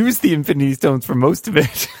even use the Infinity Stones for most of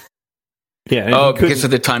it. Yeah. Because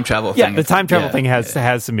of the time travel thing. Yeah, the time travel thing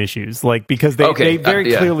has some issues. Like, because they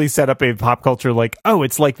very clearly set up a pop culture like, oh,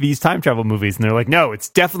 it's like these time travel movies. And they're like, no, it's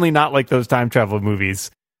definitely not like those time travel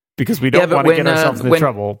movies because we don't want to get ourselves into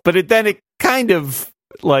trouble. But it kind of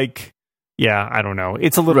like, yeah, I don't know.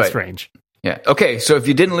 It's a little strange. Yeah. Okay. So if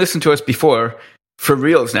you didn't listen to us before, for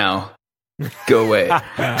reals now, go away.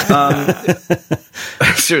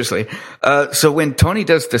 Seriously. So when Tony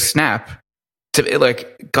does the snap,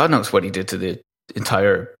 God knows what he did to the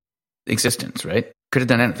entire existence, right? Could have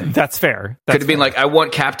done anything. That's fair. Could have been like, I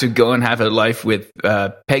want Cap to go and have a life with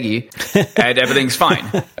Peggy, and everything's fine.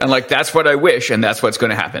 And like, that's what I wish, and that's what's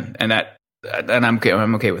going to happen. And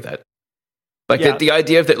I'm okay with that. Like the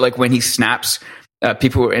idea of that, like when he snaps,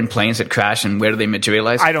 people were in planes that crash, and where do they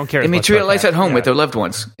materialize? I don't care. They materialize at home with their loved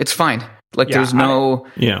ones. It's fine. Like there's no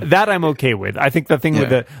that I'm okay with. I think the thing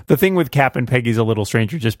with the thing with Cap and Peggy's a little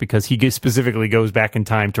stranger, just because he specifically goes back in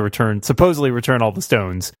time to supposedly return all the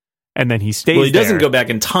stones, and then he stays. Well, he doesn't there. go back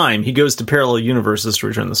in time. He goes to parallel universes to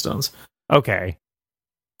return the stones. Okay.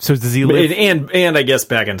 So does he live? And I guess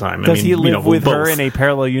back in time. Does he live with both. her in a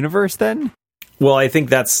parallel universe then? Well, I think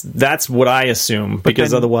that's what I assume,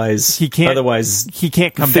 because otherwise he can't. Otherwise, he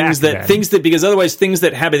can't come things back. Because otherwise things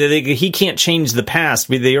that happen, he can't change the past.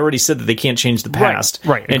 They already said that they can't change the past,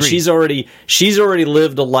 right? And she's already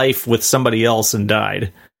lived a life with somebody else and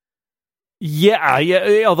died.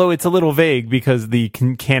 Yeah. Although it's a little vague, because the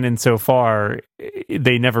canon so far,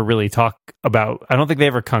 they never really talk about. I don't think they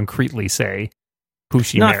ever concretely say who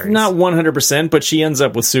she marries. Not 100%, but she ends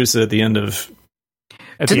up with Sousa at the end of.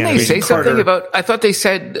 Didn't they say something about? I thought they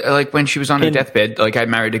said like when she was on her deathbed, like I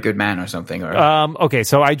married a good man or something. Or okay,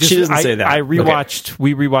 so she doesn't say that. I rewatched. Okay.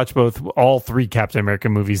 We rewatched all 3 Captain America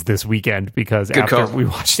movies this weekend, because after we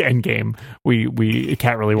watched Endgame,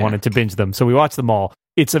 Kat really wanted to binge them, so we watched them all.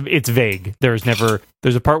 It's vague. There's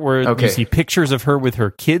a part where you see pictures of her with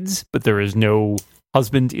her kids, but there is no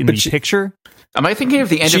husband in the picture. Am I thinking of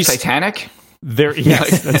the end of Titanic?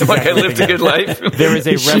 Yes, that's like I lived a good life. There is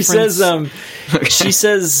a reference. She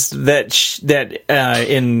says that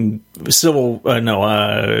in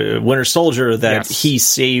Winter Soldier that he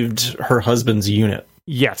saved her husband's unit.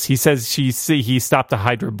 Yes, he says he stopped a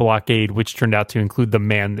Hydra blockade, which turned out to include the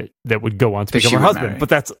man that would go on to become her husband. Marry. But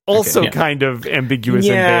that's also kind of ambiguous.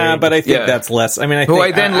 Yeah, and vague. But I think that's less. I mean,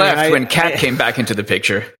 I then left when Kat came back into the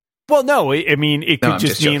picture. Well, no, I mean, it could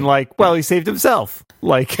just mean like, well, he saved himself.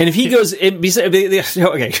 Like, and if he goes,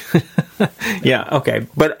 okay, yeah, okay.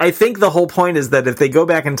 But I think the whole point is that if they go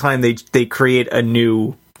back in time, they create a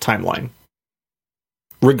new timeline,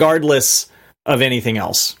 regardless of anything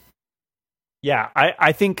else. Yeah,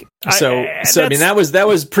 I think so. I mean, that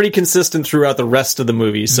was pretty consistent throughout the rest of the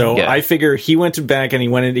movie. So I figure he went back and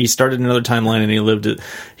he started another timeline, and he lived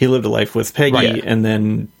a life with Peggy, and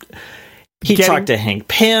then. He talked to Hank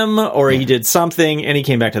Pym, or he did something, and he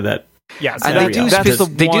came back to that. Yeah, so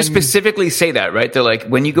they do specifically say that, right? They're like,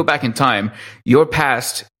 when you go back in time, your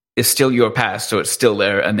past is still your past, so it's still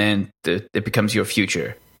there, and then it becomes your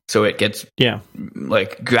future. So it gets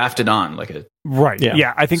like grafted on like a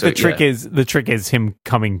Yeah, I think the trick is him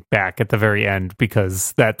coming back at the very end,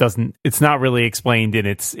 because it's not really explained, and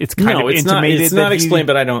it's kind of intimated. It's not explained,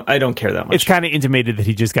 but I don't care that much. It's kind of intimated that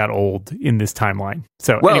he just got old in this timeline.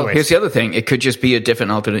 So anyways, here's the other thing: it could just be a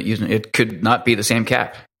different alternate user. It could not be the same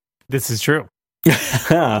Cap. This is true.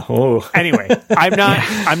 Anyway,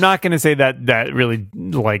 I'm not going to say that really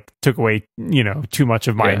like took away too much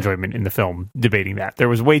of my enjoyment in the film. Debating that, there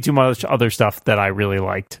was way too much other stuff that I really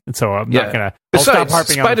liked, and so I'm not going to. Besides, stop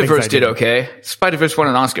harping on Spider-Verse did okay. Spider-Verse won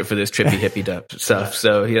an Oscar for this trippy hippie stuff,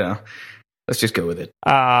 so let's just go with it.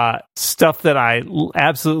 Stuff that I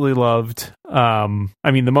absolutely loved. I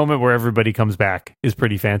mean, the moment where everybody comes back is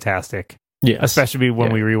pretty fantastic. Yeah, especially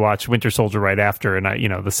when we rewatched Winter Soldier right after, and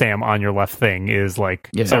the Sam on your left thing is like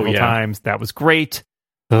several times. That was great.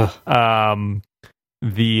 The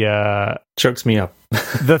chokes me up.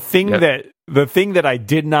 The thing that I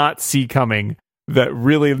did not see coming, that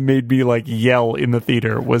really made me like yell in the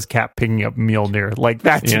theater, was Cap picking up Mjolnir. Like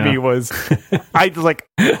that to me was, I was like,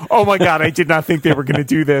 oh my god, I did not think they were going to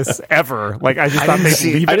do this ever. Like I just thought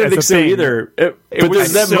they'd leave it I didn't as think a so thing. either. But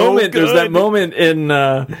there's that moment. There's that moment in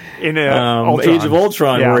Age of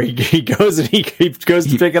Ultron where he goes and he goes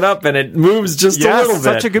to pick it up, and it moves just a little bit.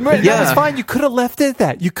 Such a good moment. Yeah, it's fine. You could have left it at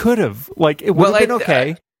that. You could have like it would have been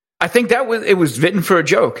okay. I think it was written for a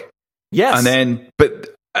joke. Yes, and then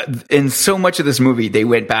in so much of this movie, they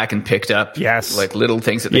went back and picked up like little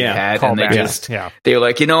things that they had, and they were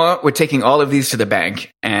like, you know what, we're taking all of these to the bank,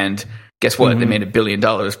 and guess what? They made $1 billion,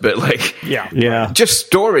 but like, just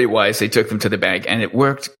story wise, they took them to the bank, and it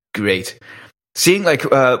worked great. Seeing like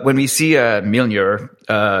when we see Mjolnir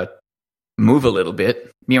move a little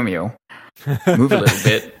bit, move a little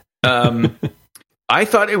bit. I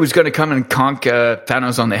thought it was going to come and conk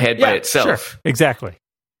Thanos on the head by itself. Sure. Exactly.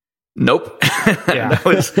 Nope. Yeah. That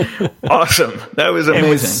was awesome. That was amazing. It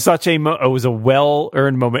was such a it was a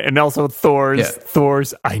well-earned moment. And also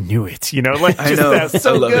Thor's I knew it, like I just know. that's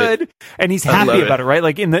so good. It. And he's happy about it, right?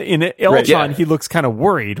 Like in Ultron, he looks kind of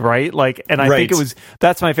worried, right? Like, and I think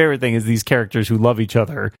that's my favorite thing is these characters who love each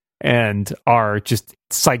other and are just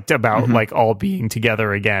psyched about like all being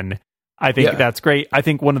together again. I think that's great. I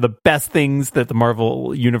think one of the best things that the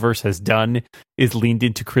Marvel universe has done is leaned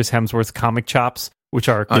into Chris Hemsworth's comic chops, which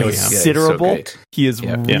are considerable. Yeah, he is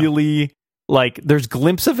really like there's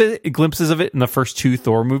glimpses of it in the first 2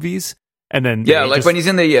 Thor movies, and then like when he's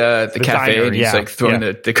in the cafe diner, and he's like throwing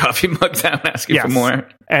the coffee mug down, asking for more.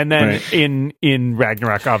 And then in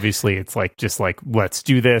Ragnarok, obviously, it's like just like let's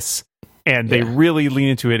do this, and they really lean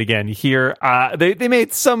into it again here. They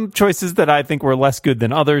made some choices that I think were less good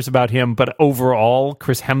than others about him, but overall,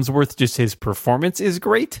 Chris Hemsworth, just his performance is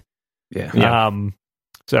great.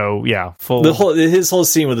 So his whole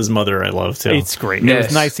scene with his mother, I love too. It's great. Yes. It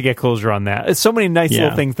was nice to get closure on that. It's so many nice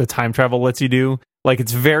little things that time travel lets you do. Like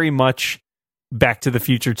it's very much Back to the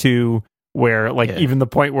Future 2, where like even the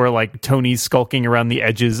point where like Tony's skulking around the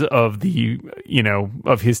edges of the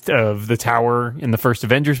of the tower in the first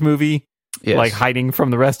Avengers movie, like hiding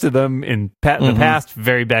from the rest of them in the past.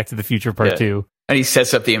 Very Back to the Future Part 2, and he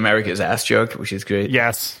sets up the America's ass joke, which is great.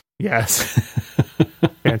 Yes.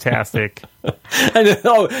 Fantastic. I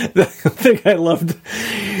know. The thing I loved,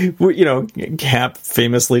 Cap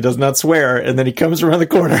famously does not swear, and then he comes around the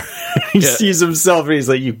corner, he sees himself, and he's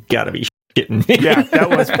like, "You gotta be shitting me." Yeah, that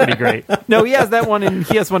was pretty great. No, he has that one, and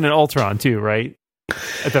he has one in Ultron too, right?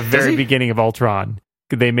 At the very beginning of Ultron,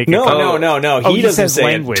 could they make no? He doesn't say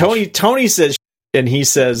language. Tony says, and he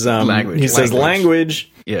says language. He says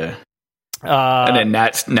language. Yeah. And then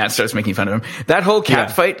Nat starts making fun of him. That whole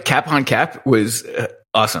Cap fight, Cap on Cap, was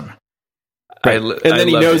awesome. Right. And then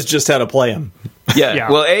he knows just how to play him.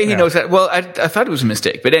 Yeah. Well, he knows that. Well, I thought it was a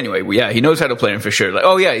mistake, but anyway, he knows how to play him for sure.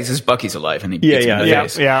 Like, he says Bucky's alive, and he beats him in the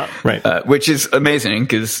face. Right. Which is amazing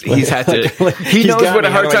because he's had to. He knows what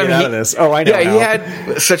a hard time he. Out of this. Oh, I know. Yeah, he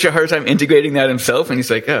had such a hard time integrating that himself, and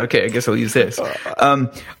he's like, "Oh, okay, I guess I'll use this."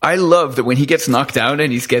 I love that when he gets knocked down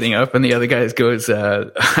and he's getting up, and the other guy goes,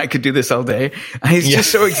 "I could do this all day." And he's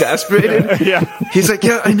just so exasperated. He's like,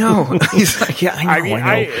 "Yeah, I know." He's like, "Yeah, I know."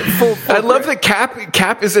 I love that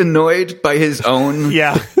Cap is annoyed by his own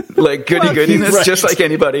like goodiness, just like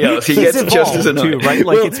anybody else. He gets just as annoyed, too, right?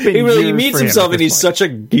 Like it's been he meets himself, and he's such a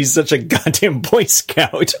goddamn Boy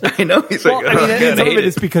Scout. I know. He's like, some of it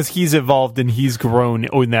is because he's evolved and he's grown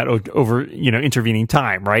in that over intervening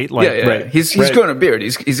time, right? Like, He's grown a beard.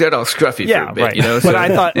 He's got all scruffy for a bit, So. But I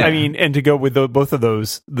thought, and to go with both of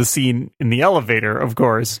those, the scene in the elevator, of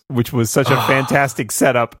course, which was such a fantastic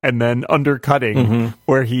setup, and then undercutting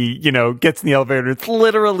where he gets in the elevator. It's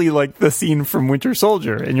literally like the scene from Winter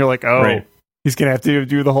Soldier, and you're like, he's gonna have to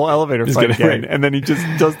do the whole elevator fight again, and then he just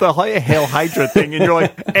does the Hail Hydra thing, and you're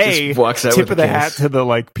like, tip of the hat to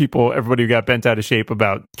the people, everybody who got bent out of shape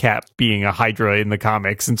about Cap being a Hydra in the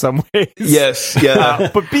comics in some ways. Yes,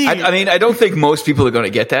 but B, I don't think most people are going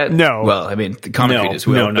to get that. No, well, the comic readers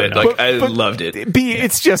will, but I loved it. B,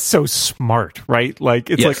 it's just so smart, right? Like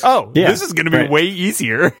it's this is going to be way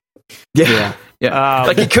easier. Yeah.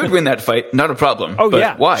 Like he could win that fight, not a problem.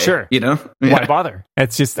 Why? Sure. Why bother?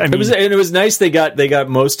 It's just. It was nice. They got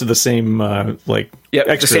most of the same the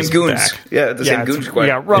same goons. Back. Yeah, the same goons. You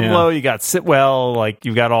got Rumlow, you got Sitwell, like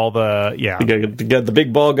you got all the You got the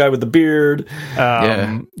big bald guy with the beard.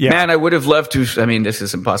 Man, I would have loved to. This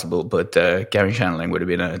is impossible, but Gary Shandling would have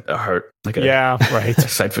been a heart, a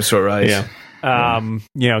sight for sore eyes.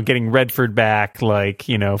 Yeah. Getting Redford back,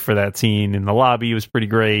 for that scene in the lobby was pretty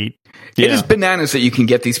great. It is bananas that you can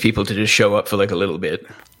get these people to just show up for a little bit.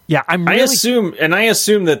 Yeah, I assume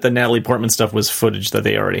that the Natalie Portman stuff was footage that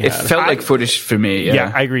they already had. It felt like footage for me.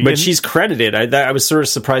 Yeah, I agree. But she's credited. I was sort of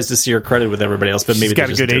surprised to see her credited with everybody else. But maybe they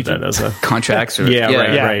just did that as a contracts. Or,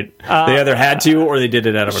 right. They either had to or they did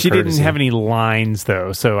it out of. She didn't have any lines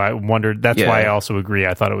though, so I wondered. That's why I also agree.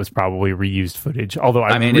 I thought it was probably reused footage. Although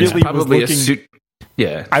it's probably a suit.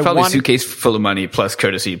 Yeah, probably a suitcase full of money plus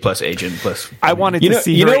courtesy plus agent plus. I wanted to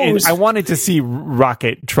see her. I wanted to see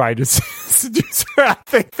Rocket try to seduce her. I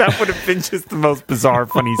think that would have been just the most bizarre,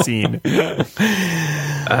 funny scene. You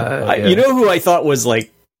know who I thought was sort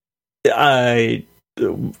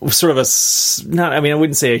of a not. I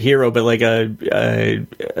wouldn't say a hero, but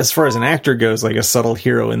as far as an actor goes, like a subtle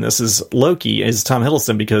hero in this is Loki, is Tom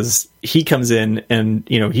Hiddleston, because he comes in and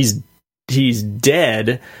he's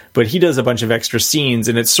dead, but he does a bunch of extra scenes,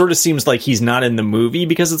 and it sort of seems like he's not in the movie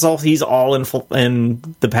because he's all in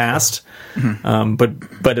the past. Mm-hmm.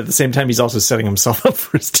 But at the same time, he's also setting himself up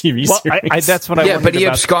for his TV series. That's what I wondered but he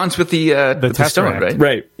about absconds with the stone, right?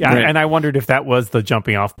 Right. Yeah, right. and I wondered if that was the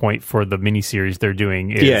jumping off point for the miniseries they're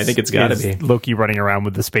doing. I think it's got to be Loki running around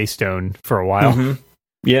with the space stone for a while. Mm-hmm.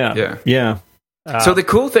 Yeah. So the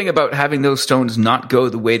cool thing about having those stones not go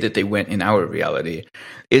the way that they went in our reality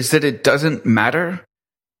is that it doesn't matter,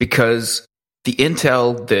 because the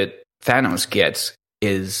intel that Thanos gets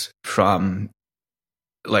is from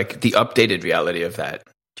like the updated reality of that.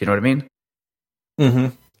 Do you know what I mean? Mm-hmm.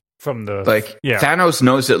 From the Thanos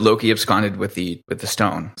knows that Loki absconded with the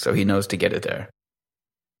stone, so he knows to get it there.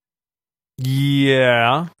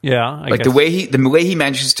 Yeah. I guess. The way he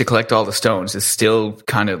manages to collect all the stones is still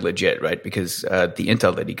kind of legit, right? Because the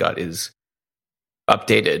intel that he got is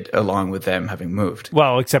updated along with them having moved.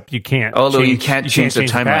 Well, except you can't. Although you can't change the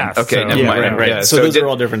timeline. Okay, never mind. Right. Yeah, so those are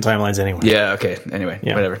all different timelines anyway. Yeah. Okay. Anyway,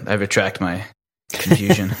 whatever. I retract my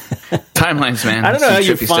confusion. Timelines, man. I don't know how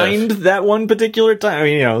you find that one particular time. I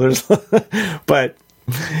mean, there's, but.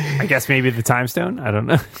 I guess maybe the time stone. I don't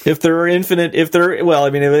know. If there are infinite,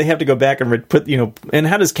 they have to go back and put, and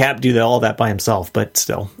how does Cap do all that by himself? But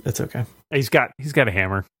still, it's okay. He's got a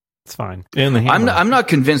hammer. It's fine. And the hammer. I'm not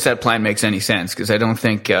convinced that plan makes any sense, because I don't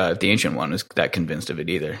think the Ancient One was that convinced of it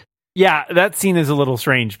either. Yeah, that scene is a little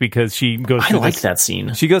strange because she goes. I like that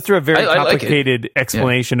scene. She goes through a very complicated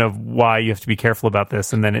explanation of why you have to be careful about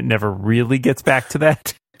this, and then it never really gets back to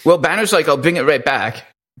that. Well, Banner's like, I'll bring it right back.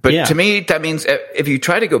 But to me, that means if you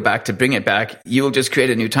try to go back to bring it back, you will just create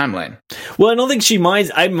a new timeline. Well, I don't think she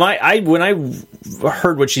minds. When I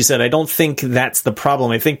heard what she said, I don't think that's the problem.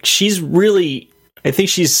 I think she's subtly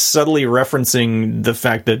referencing the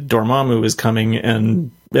fact that Dormammu is coming, and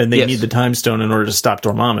they need the time stone in order to stop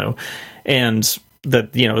Dormammu, and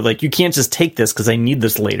that you can't just take this because I need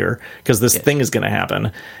this later because this thing is going to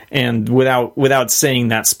happen, and without saying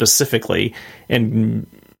that specifically, and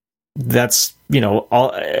that's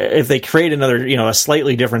if they create another a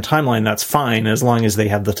slightly different timeline, that's fine as long as they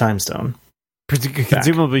have the time stone.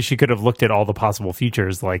 Presumably she could have looked at all the possible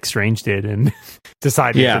futures like Strange did and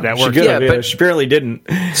decided that worked. But she apparently didn't.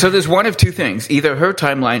 So there's one of two things: either her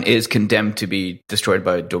timeline is condemned to be destroyed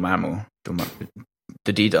by Dormammu,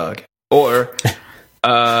 the D-Dog, or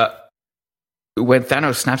when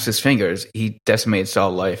Thanos snaps his fingers, he decimates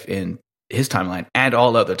all life in his timeline and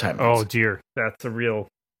all other timelines. Oh dear, that's a real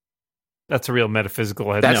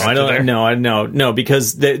metaphysical head. No,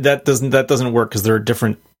 because that doesn't work, because there are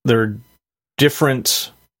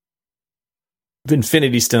different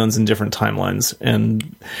Infinity Stones in different timelines,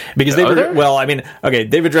 and because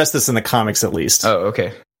they've addressed this in the comics at least. Oh,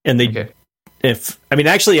 okay. And I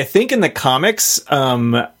think in the comics,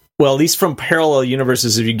 at least from parallel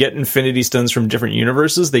universes, if you get Infinity Stones from different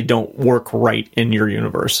universes, they don't work right in your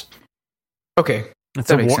universe. Okay. It's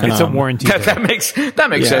a warranty. That makes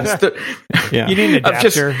sense. You need an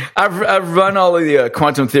adapter. I've run all of the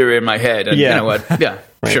quantum theory in my head, and you know what? Yeah,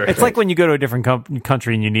 right. Sure. It's like when you go to a different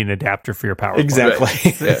country and you need an adapter for your power. Exactly.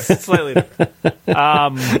 Right. It's slightly different.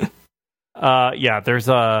 There's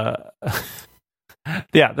a.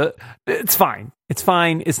 It's fine. It's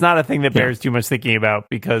fine. It's not a thing that bears too much thinking about,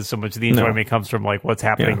 because so much of the enjoyment comes from like what's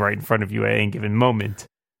happening right in front of you at any given moment.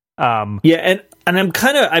 And I'm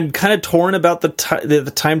kind of torn about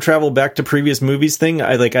the time travel back to previous movies thing.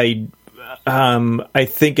 I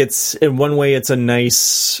think it's, in one way, it's a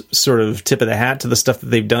nice sort of tip of the hat to the stuff that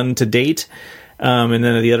they've done to date. And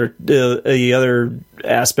then the other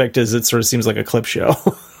aspect is it sort of seems like a clip show.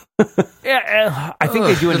 I think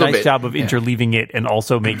they do a nice job of interleaving it and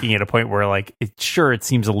also making it a point where it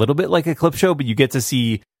seems a little bit like a clip show, but you get to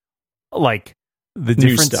see like the new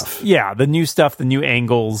different stuff. Yeah, the new stuff, the new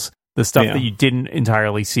angles, the stuff that you didn't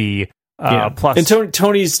entirely see. Plus, and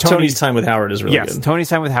Tony's time with Howard is really good. Yes, Tony's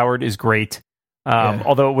time with Howard is great.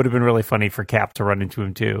 Although it would have been really funny for Cap to run into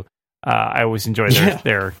him too. I always enjoy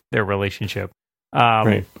their relationship.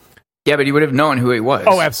 Right. Yeah, but he would have known who he was.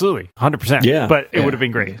 Oh, absolutely, 100%. Yeah, but it would have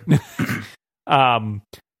been great.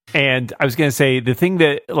 And I was going to say the thing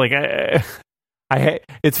that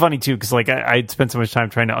it's funny too, because I'd spent so much time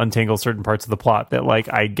trying to untangle certain parts of the plot that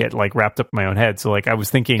I get wrapped up in my own head. So I was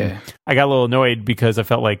thinking, I got a little annoyed because I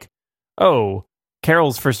felt like,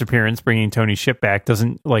 Carol's first appearance, bringing Tony's ship back,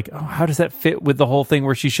 doesn't how does that fit with the whole thing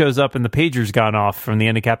where she shows up and the pager's gone off from the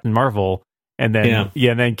end of Captain Marvel, and then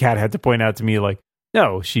and then Kat had to point out to me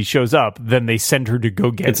no, she shows up, then they send her to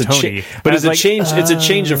go get Tony. But it's a change. It's a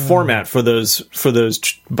change of format for those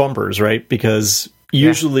bumpers, right? Because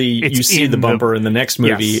usually It's you see in the bumper in the next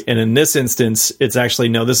movie, Yes. and in this instance, it's actually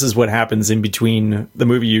no. This is what happens in between the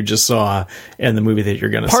movie you just saw and the movie that you're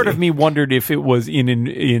going to see. Part of me wondered if it was in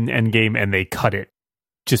Endgame and they cut it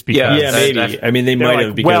just because. Yeah, maybe. I mean, they might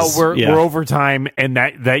have. Because, we're over time, and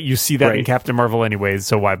that you see that in Captain Marvel anyways,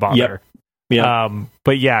 so why bother? Yeah.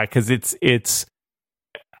 But yeah, because it's.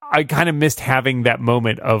 I kind of missed having that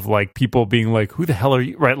moment of like people being like, "Who the hell are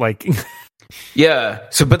you?" Right? Like, Yeah.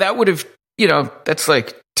 So, but that would have, that's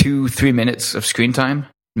like 2-3 minutes of screen time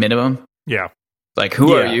minimum. yeah, Like,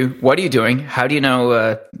 who are you? What are you doing? How do you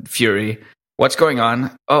know Fury? What's going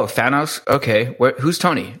on? Oh, Thanos. Okay. Who's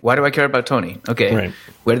Tony? Why do I care about Tony? Okay. Right.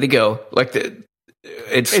 Where did they go? Like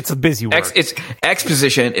it's a busy work. It's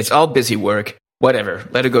exposition. It's all busy work. Whatever.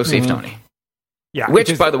 Let it go save Tony. Yeah.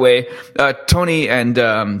 Which, by the way, Tony and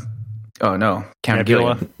Karen Nebula.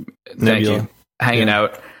 Gilliam, thank you, hanging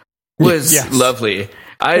out was lovely.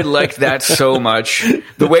 I liked that so much.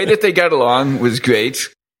 The way that they got along was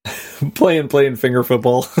great. playing finger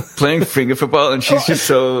football, and she's just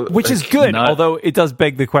so, which is good. Although it does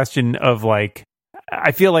beg the question of like,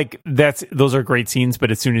 I feel like those are great scenes,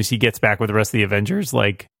 but as soon as he gets back with the rest of the Avengers,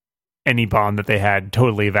 like any bond that they had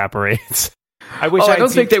totally evaporates. I wish. I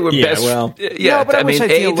don't think they were best. Well, yeah, but I wish I'd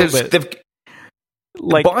see a little bit.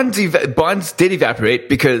 Like bonds did evaporate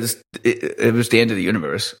because it was the end of the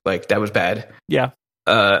universe. Like that was bad. Yeah.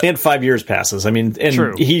 And 5 years passes. I mean, and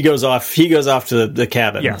True. he goes off to the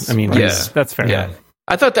cabin. Yes. I mean, that's fair. Yeah.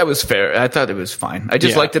 I thought that was fair. I thought it was fine. I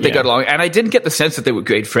just liked that they got along, and I didn't get the sense that they were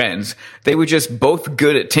great friends. They were just both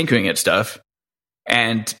good at tinkering at stuff,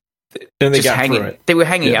 and they just got hanging. through it. They were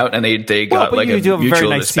hanging out, and they got like a do have a mutual very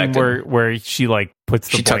nice respect. scene where she like puts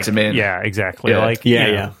the She tucks him in. Yeah, exactly. Yeah. Like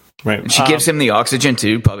Right. And she gives him the oxygen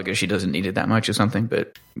too, probably because she doesn't need it that much or something.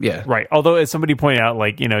 But yeah, right. Although, as somebody pointed out,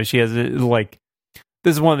 like she has like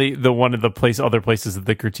this is one of the other places that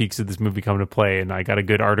the critiques of this movie come to play, and I got a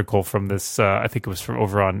good article from this. I think it was from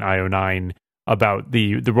over on IO9 about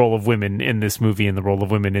the role of women in this movie and the role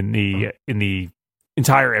of women in the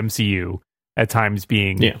entire MCU at times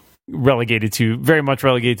being very much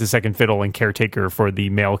relegated to second fiddle and caretaker for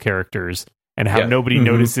the male characters, and how nobody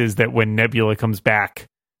notices that when Nebula comes back,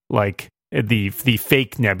 like the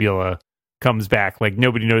fake Nebula comes back, like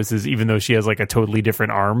nobody notices, even though she has like a totally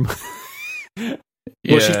different arm.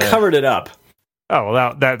 Well, she covered it up. Oh,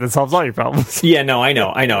 well, that solves all your problems. Yeah, no, I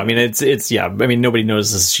know. I mean, it's I mean, nobody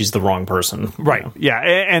notices she's the wrong person, right? Yeah,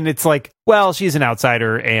 and it's like, well, she's an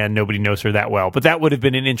outsider, and nobody knows her that well. But that would have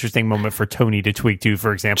been an interesting moment for Tony to tweak to,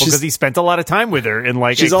 for example, because he spent a lot of time with her. And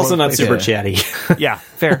like, she's also not super chatty. Yeah,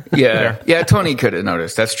 fair. Yeah. Tony could have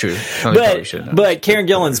noticed. That's true. But Karen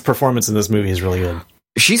Gillan's performance in this movie is really good.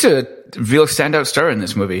 She's a real standout star in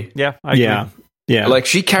this movie. Yeah, I agree. Yeah. Like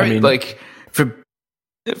she carried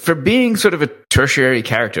for being sort of a tertiary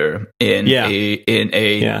character in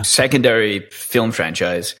a secondary film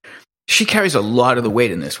franchise, she carries a lot of the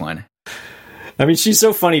weight in this one. I mean, she's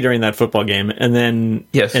so funny during that football game, and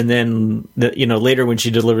then later when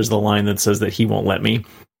she delivers the line that says that he won't let me,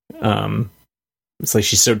 it's like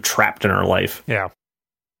she's so trapped in her life. Yeah.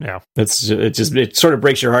 It sort of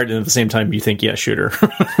breaks your heart, and at the same time you think, yeah, shoot her.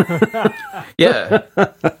 Yeah.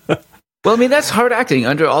 Well, I mean, that's hard acting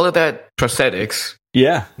under all of that prosthetics.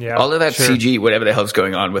 Yeah. All of that CG, whatever the hell's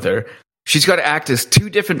going on with her. She's got to act as two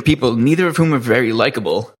different people, neither of whom are very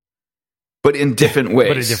likable, but in different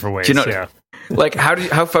ways. Do you know, like,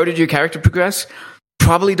 how far did your character progress?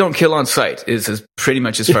 Probably don't kill on sight is pretty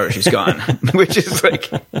much as far as she's gone, which is like,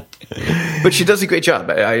 but she does a great job.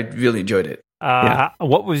 I really enjoyed it.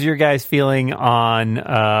 What was your guys' feeling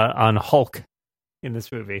on Hulk in this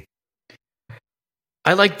movie?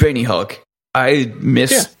 I like Brainy Hulk. I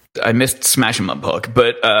missed Smash 'em Up Hulk,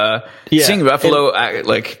 but seeing Ruffalo,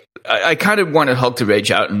 I kind of wanted Hulk to rage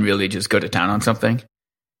out and really just go to town on something.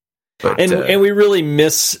 But, and we really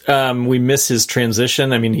miss his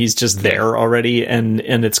transition. I mean, he's just there already, and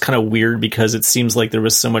it's kind of weird because it seems like there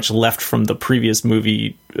was so much left from the previous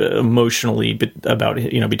movie emotionally about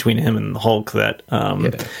between him and Hulk that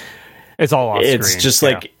it's all off it's screen. just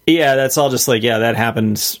like that's all just like that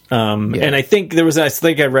happened. And I think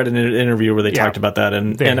I read an interview where they talked about that,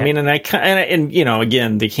 and I mean, and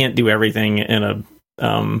again, they can't do everything in a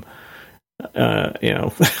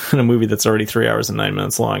in a movie that's already 3 hours and 9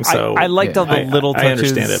 minutes long. So I liked all the little touches I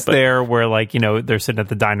understand it, but there where they're sitting at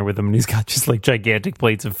the diner with him and he's got just like gigantic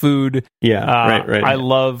plates of food. Yeah, right.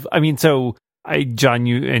 I mean, so John,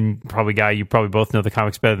 you and probably Guy, you probably both know the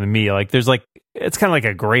comics better than me. Like, there's like, it's kind of like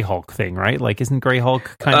a Gray Hulk thing, right? Like, isn't Gray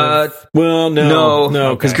Hulk kind of? Well,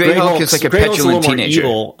 no, because Gray Hulk is like a petulant teenager.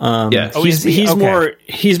 Evil. Yeah, he's more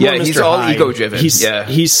He's Mr. all Hyde. ego driven.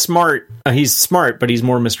 He's smart. He's smart, but he's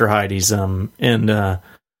more Mr. Hyde. He's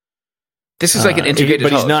this is like an integrated.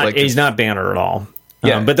 But Hulk. he's not Banner at all.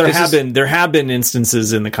 Yeah, but there have been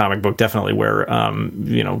instances in the comic book definitely where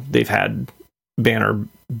they've had Banner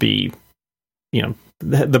be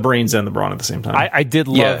the brains and the brawn at the same time. I did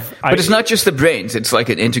love, but it's not just the brains; it's like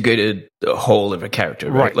an integrated whole of a character,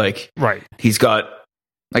 right? Like, he's got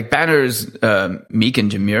like Banner's meek and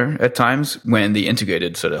demure at times when the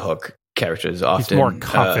integrated sort of Hulk character is often he's more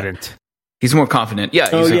confident. He's more confident. Yeah.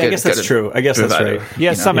 I guess that's true. I guess that's right. He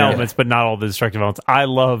has some elements, but not all the destructive elements. I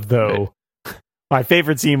love though. My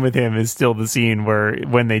favorite scene with him is still the scene where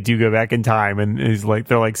when they do go back in time and he's like,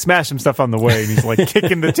 they're like, smash some stuff on the way, and he's like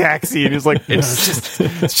kicking the taxi, and he's like,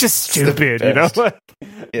 it's just stupid, you know?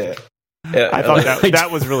 Yeah. I thought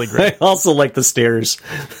that was really great. I also like the stairs.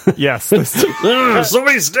 Yes. So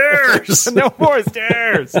many stairs. No more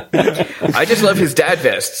stairs. I just love his dad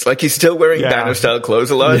vests. Like, he's still wearing Banner style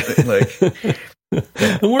clothes a lot. Like, and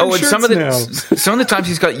some of the times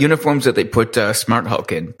he's got uniforms that they put Smart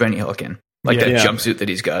Hulk in, Benny Hulk in. Like that jumpsuit that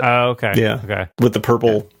he's got. Oh, okay. Yeah. Okay. With the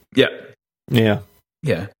purple. Yeah. Yeah.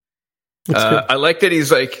 I like that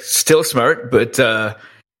he's like still smart, but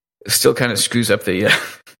still kind of screws up the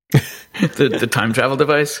the time travel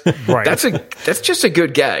device. Right. That's just a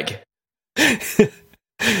good gag.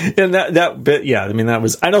 And that bit, yeah. I mean, that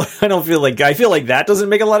was. I feel like that doesn't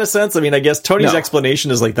make a lot of sense. I mean, I guess Tony's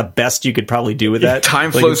explanation is like the best you could probably do with that.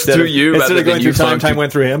 Time flows through you instead of going through time. Time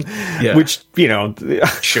went through him. Yeah. Which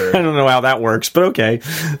sure. I don't know how that works, but okay,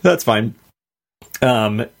 that's fine.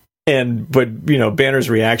 But Banner's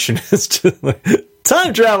reaction is to like,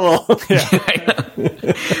 time travel. Yeah.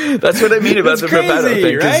 That's what I mean about the bravado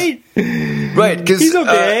thing, right? Right, because he's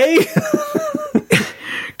okay.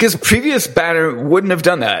 Because previous Banner wouldn't have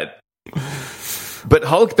done that, but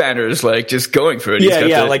Hulk Banner is like just going for it.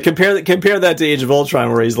 Like compare that to Age of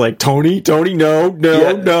Ultron, where he's like, Tony, no.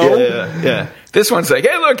 Yeah. This one's like,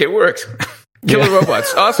 hey, look, it works. Killer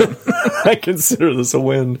robots, awesome. I consider this a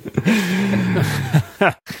win.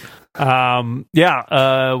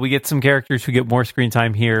 We get some characters who get more screen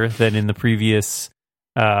time here than in the previous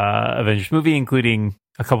Avengers movie, including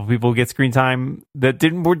a couple people who get screen time that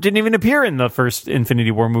didn't even appear in the first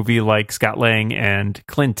Infinity War movie, like Scott Lang and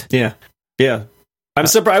Clint. Yeah. I'm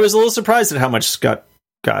surprised. I was a little surprised at how much Scott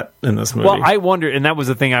got in this movie. Well, I wondered, and that was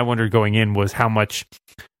the thing I wondered going in, was how much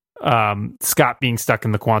Scott being stuck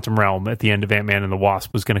in the quantum realm at the end of Ant-Man and the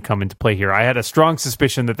Wasp was going to come into play here. I had a strong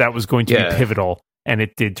suspicion that was going to be pivotal, and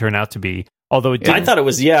it did turn out to be. Although it didn't. I thought it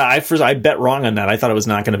was. Yeah, I bet wrong on that. I thought it was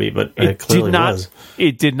not going to be, but it clearly was.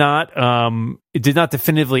 It did not. It did not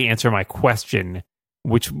definitively answer my question,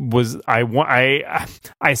 which was I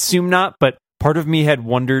assume not, but part of me had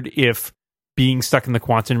wondered if being stuck in the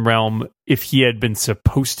quantum realm, if he had been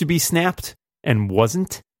supposed to be snapped and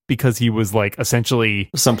wasn't, because he was like essentially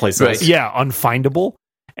someplace else. Yeah, unfindable,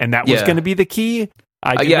 and that was going to be the key.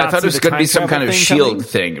 I thought it was going to be some kind of shield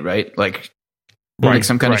thing, right? Like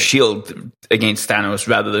some kind of shield against Thanos,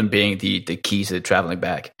 rather than being the key to traveling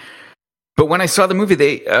back. But when I saw the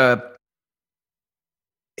movie,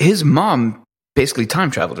 his mom basically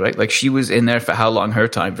time traveled, right? Like, she was in there for how long her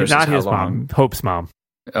time versus not how his long mom, Hope's mom.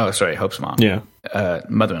 Oh, sorry, Hope's mom. Yeah,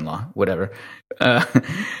 mother-in-law, whatever.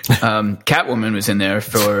 Catwoman was in there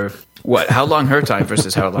for what? How long her time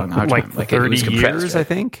versus how long our time? Like 30 years, right? I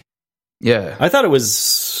think. Yeah, I thought it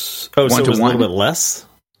was. Oh, so it was a little bit less.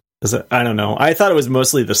 I don't know. I thought it was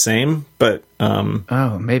mostly the same, but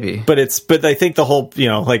maybe. But I think the whole,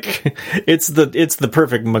 it's the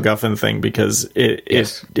perfect MacGuffin thing, because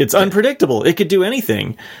it's unpredictable. It could do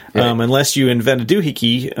anything, unless you invent a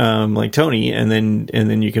doohickey like Tony, and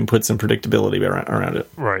then you can put some predictability around it.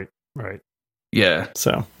 Right. Yeah.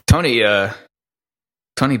 So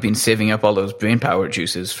Tony been saving up all those brain power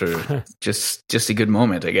juices for just a good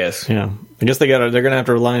moment, I guess. Yeah, I guess they're gonna have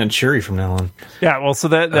to rely on Cheery from now on. Yeah, well, so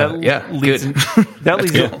that leads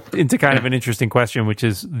into kind of an interesting question, which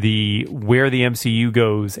is where the MCU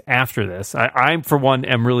goes after this. I for one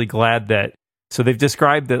am really glad that they've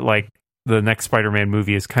described that like the next Spider-Man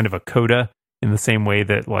movie is kind of a coda in the same way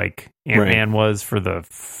that like Ant-Man was for the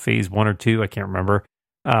phase 1 or 2, I can't remember.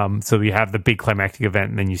 So you have the big climactic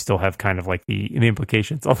event, and then you still have kind of like the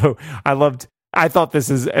implications. Although I thought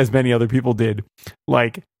this is, as many other people did,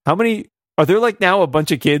 like, how many are there like now a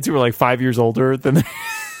bunch of kids who are like 5 years older than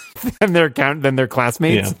their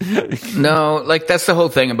classmates? Yeah. No, like, that's the whole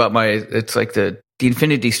thing about it's like the the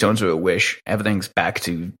Infinity Stones are a wish. Everything's back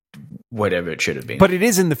to whatever it should have been. But it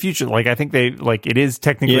is in the future. Like, I think it is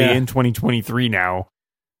technically in 2023 now.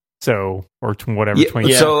 So, or whatever.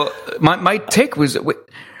 Yeah, so my take was,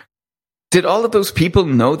 did all of those people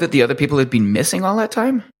know that the other people had been missing all that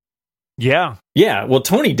time? Yeah. Yeah, well,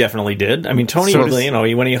 Tony definitely did. I mean, Tony,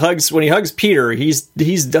 when he hugs Peter, he's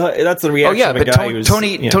that's the reaction of a guy who's...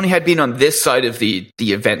 Tony had been on this side of the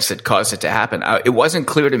events that caused it to happen. It wasn't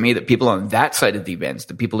clear to me that people on that side of the events,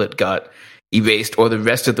 the people that got erased, or the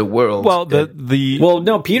rest of the world... Well,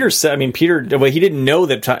 no, Peter said... I mean, he didn't know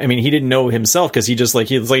that... I mean, he didn't know himself, because he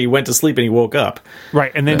went to sleep and he woke up.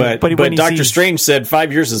 Right, and then... But Doctor Strange said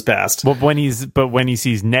 5 years has passed. But when he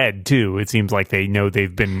sees Ned, too, it seems like they know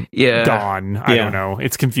they've been gone. I don't know.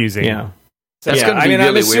 It's confusing. Yeah. That's going to be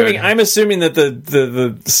really weird. I'm assuming that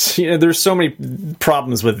there's so many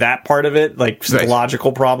problems with that part of it, like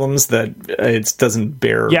logical problems, that it doesn't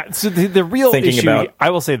bear. Yeah. So the real issue,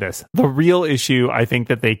 I will say this: the real issue I think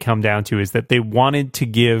that they come down to is that they wanted to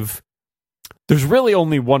give. There's really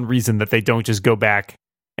only one reason that they don't just go back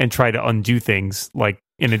and try to undo things like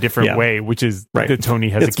in a different way, which is that Tony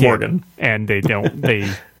has a kid, Morgan. And they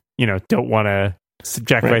don't want to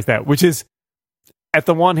sacrifice that, which is. At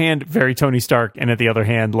the one hand, very Tony Stark, and at the other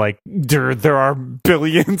hand, like, there are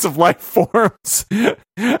billions of life forms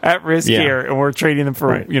at risk here, and we're trading them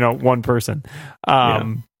for, one person.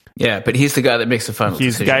 Yeah, but he's the guy that makes the final decision.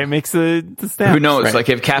 He's the guy who makes the snap. Who knows? Right. Like,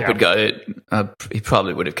 if Cap had got it, he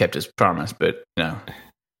probably would have kept his promise, but, Yeah.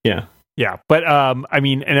 Yeah, but, I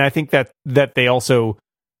mean, and I think that they also...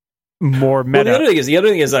 more meta. Well, the other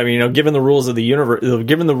thing is, I mean, given the rules of the universe,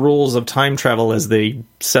 given the rules of time travel as they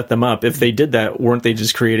set them up, if they did that, weren't they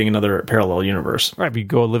just creating another parallel universe? Right, we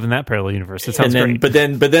go live in that parallel universe. That sounds great. But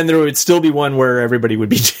then there would still be one where everybody would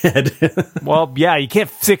be dead. Well, yeah, you can't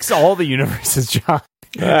fix all the universes, John.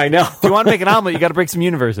 I know. If you want to make an omelet, you got to break some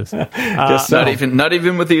universes. Not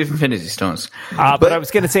even with the Infinity Stones. But I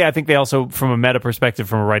was going to say, I think they also, from a meta perspective,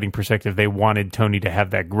 from a writing perspective, they wanted Tony to have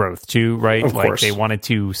that growth too, right? Of course. They wanted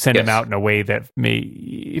to send him out in a way that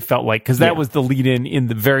felt like, because that was the lead in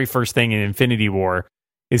the very first thing in Infinity War,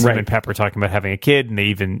 is even Pepper talking about having a kid, and they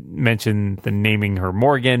even mentioned the naming her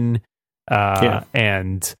Morgan,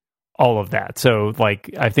 and all of that. So,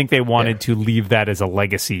 like, I think they wanted to leave that as a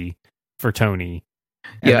legacy for Tony.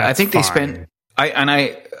 Yeah, I think they spent.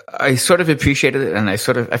 I sort of appreciated it, and I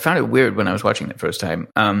found it weird when I was watching it the first time.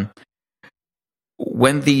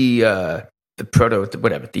 When the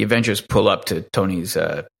Avengers pull up to Tony's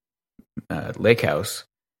lake house,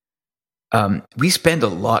 we spend a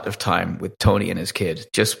lot of time with Tony and his kid,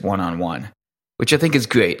 just one-on-one, which I think is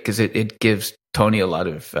great because it gives Tony a lot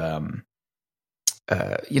of.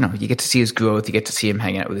 You get to see his growth, you get to see him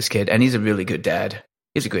hanging out with his kid, and he's a really good dad.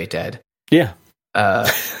 He's a great dad. Yeah. Go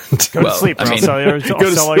to sleep. I'll sell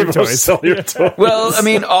all your toys. Well, I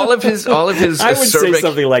mean, all of his. I would say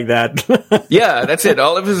something like that. Yeah, that's it.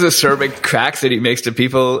 All of his acerbic cracks that he makes to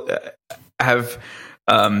people have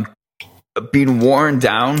been worn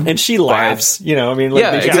down, and she laughs.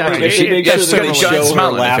 Exactly. She makes sure they show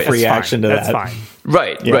her laugh reaction to that. That's fine.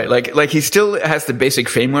 Right. Like he still has the basic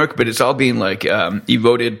framework, but it's all being like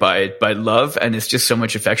eroded by love, and it's just so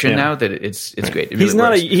much affection now that it's great. It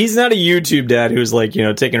really he's not a YouTube dad who's like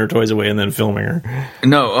taking her toys away and then filming her.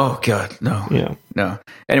 No, oh god, no, no.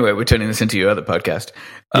 Anyway, we're turning this into your other podcast.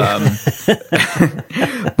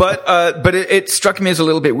 But it struck me as a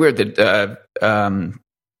little bit weird that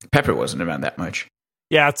Pepper wasn't around that much.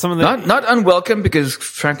 Yeah, it's some of the not unwelcome, because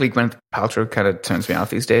frankly Gwyneth Paltrow kind of turns me off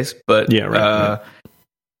these days. But it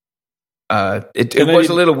was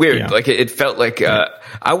a little weird. Yeah. Like it felt like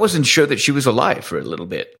I wasn't sure that she was alive for a little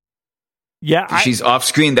bit. Yeah, she's off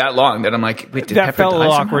screen that long that I'm like, wait, did that Pepper felt a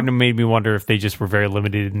little somehow? awkward and made me wonder if they just were very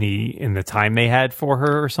limited in the time they had for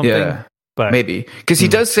her or something. Yeah, but maybe because he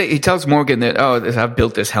tells Morgan that I've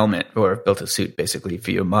built this helmet or built a suit basically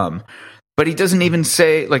for your mom. But he doesn't even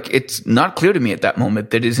say, like, it's not clear to me at that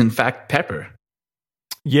moment that is in fact Pepper.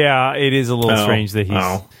 Yeah, it is a little strange that he's.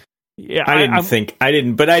 Oh. Yeah, I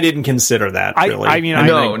didn't consider that. Really. I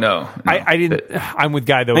didn't. I'm with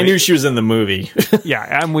Guy though. I knew she was in the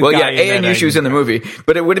I knew she was in the movie,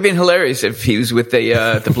 but it would have been hilarious if he was with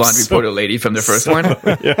the blonde reporter lady from the first one.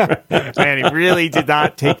 Man, he really did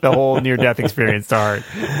not take the whole near-death experience to heart.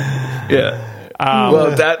 Yeah.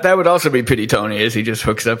 Well, that would also be pretty Tony, as he just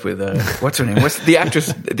hooks up with what's her name? What's the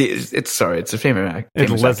actress? It's a famous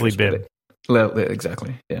actress. It's Leslie Bibb.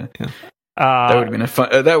 Exactly. Yeah. That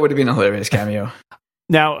would have been a hilarious cameo.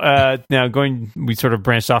 Now we sort of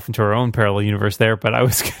branched off into our own parallel universe there, but I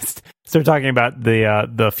was going to start talking about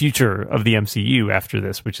the future of the MCU after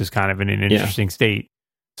this, which is kind of in an interesting state.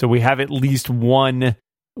 So we have at least one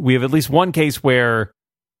case where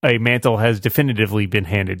a mantle has definitively been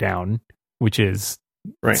handed down, which is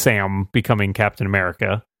Sam becoming Captain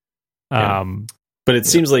America. But it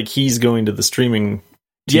seems like he's going to the streaming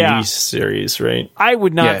TV series, right? I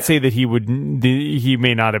would not say that he would. He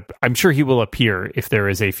may not. I'm sure he will appear if there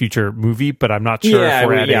is a future movie, but I'm not sure. I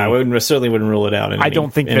certainly wouldn't rule it out. I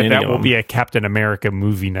don't think that will be a Captain America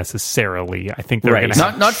movie necessarily. I think they're going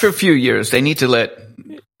to not for a few years. They need to let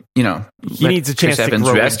he needs a chance Chris Evans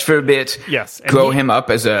to rest for a bit. Yes, grow him up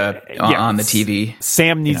as on the TV.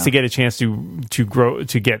 Sam needs to get a chance to grow,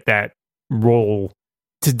 to get that role,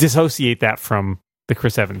 to dissociate that from the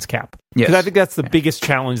Chris Evans Cap. Because I think that's the biggest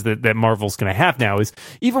challenge that Marvel's going to have now, is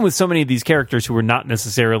even with so many of these characters who are not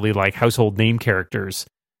necessarily like household name characters,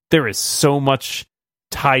 there is so much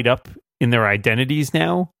tied up in their identities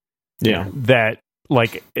now. Yeah. That,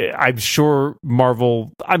 like, I'm sure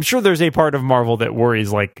there's a part of Marvel that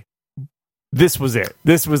worries, like, this was it.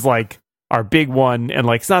 This was like our big one, and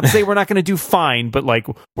like, it's not to say we're not going to do fine, but like,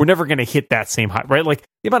 we're never going to hit that same high, right? Like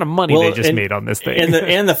the amount of money they just made on this thing,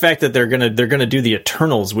 and the fact that they're gonna do the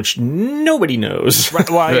Eternals, which nobody knows. Right,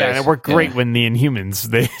 well, and it worked great when the Inhumans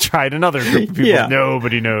they tried another group of people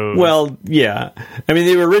nobody knows. Well, I mean,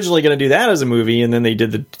 they were originally going to do that as a movie, and then they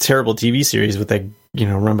did the terrible TV series with that,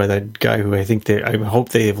 run by that guy who I hope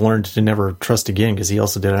they have learned to never trust again, because he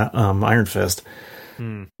also did Iron Fist.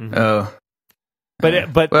 Mm-hmm. Oh.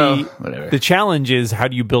 But the challenge is, how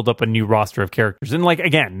do you build up a new roster of characters? And like,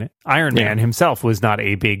 again, Iron Man himself was not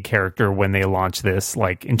a big character when they launched this,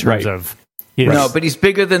 like in terms of his... No, but he's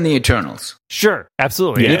bigger than the Eternals. Sure,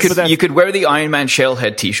 absolutely. Yeah. You could wear the Iron Man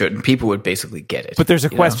shellhead t-shirt and people would basically get it. But there's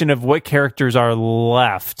a question of what characters are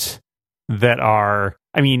left that are,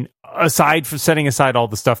 I mean, setting aside all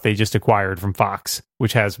the stuff they just acquired from Fox,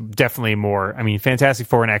 which has definitely more, I mean, Fantastic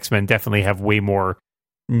Four and X-Men definitely have way more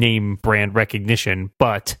name brand recognition,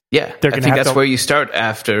 but they're going to have that's where you start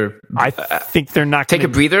after. I think they're not take a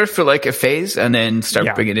breather for like a phase and then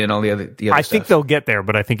start bringing in all the other I think they'll get there,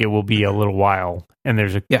 but I think it will be a little while. And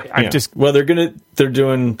there's they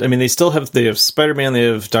still have Spider-Man, they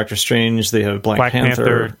have Doctor Strange, they have Black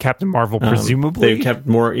Panther, Captain Marvel, presumably. They could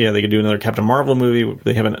do another Captain Marvel movie.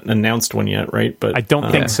 They haven't announced one yet, right? But I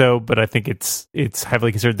don't think so, but I think it's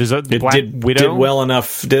heavily considered. There's a Black Widow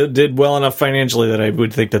did well enough financially that I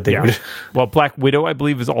would think that they would. Well, Black Widow, I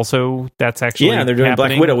believe, is also, that's actually they're doing happening.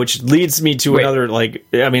 Black Widow, which leads me to another, like,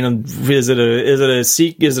 I mean, is it a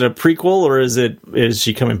prequel, or is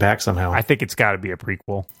she coming back somehow? I think it's got to be a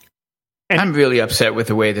prequel. And I'm really upset with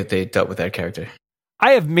the way that they dealt with that character.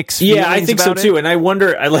 I have mixed feelings. Yeah, I think so too, and I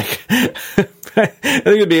wonder. I think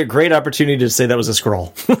it'd be a great opportunity to say that was a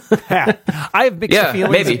Skrull. I have mixed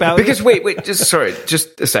feelings about it. Because wait, just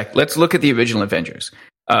a sec. Let's look at the original Avengers.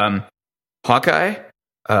 Hawkeye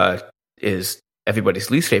is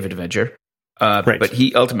everybody's least favorite Avenger, but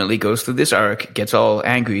he ultimately goes through this arc, gets all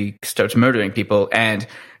angry, starts murdering people, and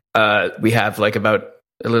we have like about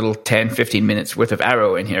a little 10-15 minutes worth of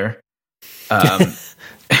Arrow in here. And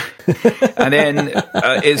then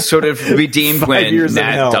is sort of redeemed when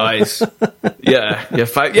Nat dies.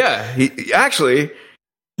 Actually,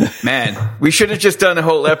 man, we should have just done a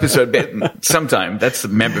whole episode sometime. That's the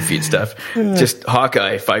member feed stuff. Just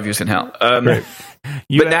Hawkeye, 5 years in hell.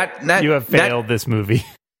 You have failed this movie.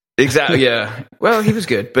 Exactly. Yeah. Well, he was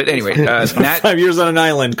good, but anyway, Nat, 5 years on an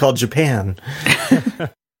island called Japan.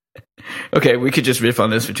 Okay, we could just riff on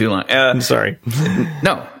this for too long. I'm sorry.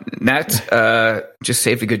 No, Nat, just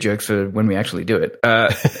save the good jokes for when we actually do it.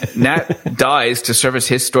 Nat dies to service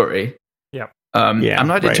his story. Yep. I'm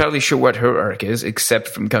not entirely sure what her arc is, except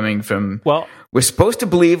from coming from... Well, we're supposed to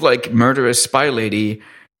believe, like, murderous spy lady,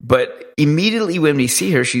 but immediately when we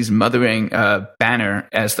see her, she's mothering Banner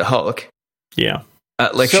as the Hulk. Yeah.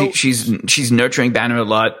 She's nurturing Banner a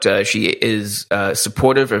lot. She is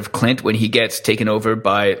supportive of Clint when he gets taken over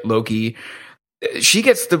by Loki. She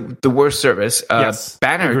gets the worst service.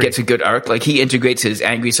 Banner gets a good arc. Like, he integrates his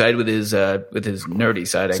angry side with his nerdy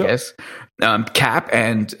side, I guess. Cap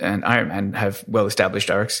and Iron Man have well established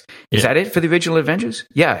arcs. Is that it for the original Avengers?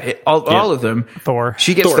 Yeah, all of them. Thor.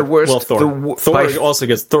 She gets the worst. Well, Thor also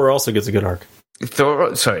gets a good arc.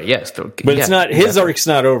 Thor. Sorry, yes, Thor, but it's not his arc's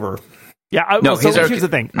not over. Yeah, here's the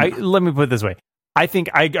thing. Let me put it this way. I think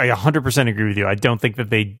I 100% agree with you. I don't think that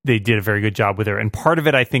they did a very good job with her. And part of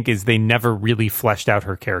it, I think, is they never really fleshed out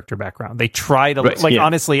her character background. They tried,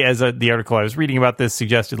 honestly, as the article I was reading about this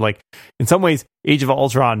suggested, like, in some ways, Age of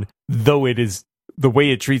Ultron, though it is the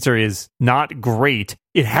way it treats her is not great.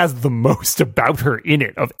 It has the most about her in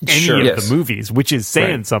it of any of the movies, which is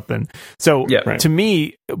saying something. So to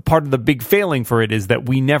me, part of the big failing for it is that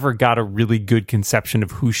we never got a really good conception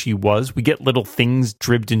of who she was. We get little things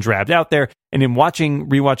dribbed and drabbed out there. And in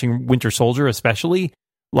rewatching Winter Soldier especially,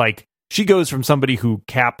 like, she goes from somebody who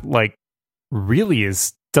Cap, like, really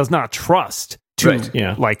does not trust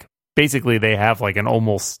to, like, basically they have, like, an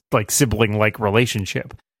almost, like, sibling-like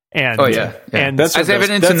relationship. And, and that's as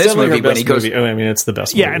evidence in this movie when he goes. I mean, it's the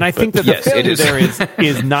best. Yeah, movie, and I think that the failure there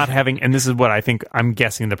is not having, and this is what I'm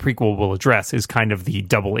guessing the prequel will address, is kind of the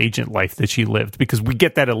double agent life that she lived, because we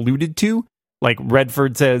get that alluded to. Like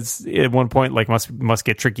Redford says at one point, like must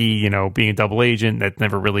get tricky, you know, being a double agent that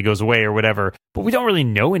never really goes away or whatever. But we don't really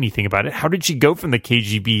know anything about it. How did she go from the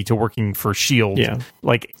KGB to working for S.H.I.E.L.D.?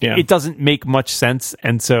 It doesn't make much sense,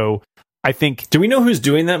 and so I think. Do we know who's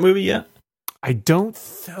doing that movie yet? I don't.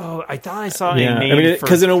 I thought I saw a name. I mean,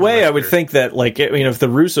 because in a way, I would think that, like, I mean, if the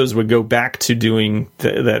Russos would go back to doing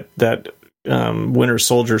that Winter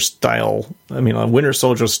Soldier style, a Winter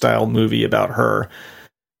Soldier style movie about her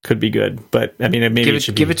could be good. But I mean, maybe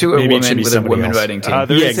give it to a woman with a woman writing team.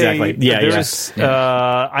 Exactly.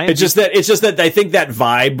 It's just that I think that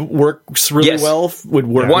vibe works really well. Would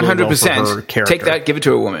work 100%. Take that, give it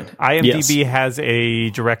to a woman. IMDb has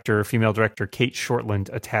a female director, Kate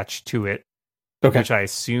Shortland, attached to it. Okay. Which I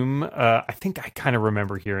assume, I think I kind of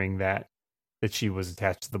remember hearing that she was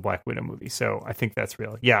attached to the Black Widow movie. So I think that's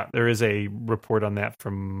real. Yeah, there is a report on that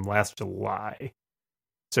from last July.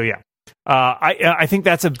 So yeah, I think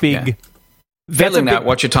that's a big. Failing that,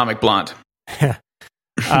 watch Atomic Blonde.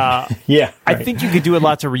 I think you could do a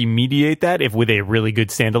lot to remediate that with a really good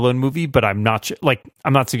standalone movie, but I'm not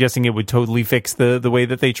suggesting it would totally fix the way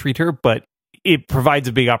that they treat her, but it provides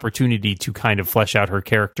a big opportunity to kind of flesh out her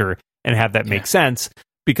character and have that make sense,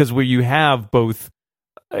 because where you have both,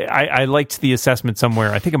 I liked the assessment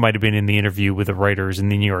somewhere, I think it might have been in the interview with the writers in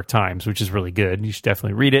the New York Times, which is really good. You should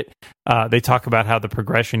definitely read it. They talk about how the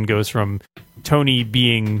progression goes from Tony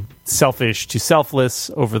being selfish to selfless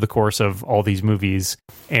over the course of all these movies,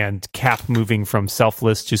 and Cap moving from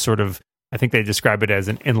selfless to sort of, I think they describe it as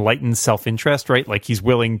an enlightened self-interest, right? Like he's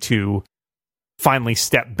willing to finally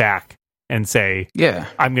step back and say,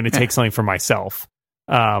 I'm going to take something for myself.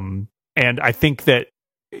 And I think that,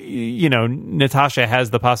 you know, Natasha has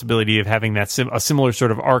the possibility of having that a similar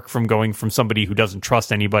sort of arc from going from somebody who doesn't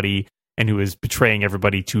trust anybody and who is betraying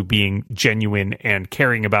everybody to being genuine and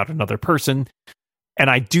caring about another person. And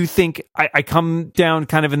I do think I come down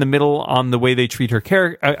kind of in the middle on the way they treat her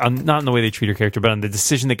character, not in the way they treat her character, but on the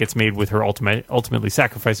decision that gets made with her ultimately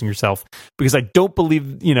sacrificing herself. Because I don't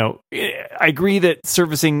believe, you know, I agree that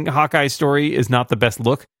servicing Hawkeye's story is not the best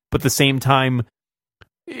look, but at the same time,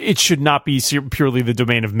 it should not be purely the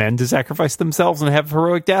domain of men to sacrifice themselves and have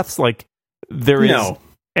heroic deaths. Like there is,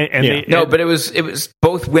 but it was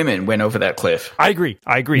both women went over that cliff. I agree.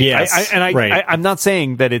 Yes, I'm not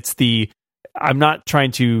saying that it's I'm not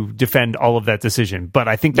trying to defend all of that decision, but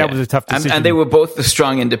I think that was a tough decision. And they were both the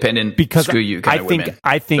strong, independent, screw you kind of women.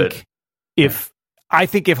 I think if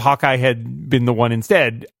Hawkeye had been the one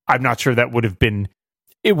instead, I'm not sure that would have been.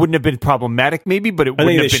 It wouldn't have been problematic, maybe, but I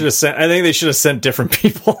think they should have sent different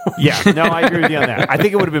people. No, I agree with you on that. I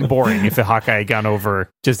think it would have been boring if the Hawkeye had gone over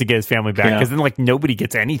just to get his family back, because then like nobody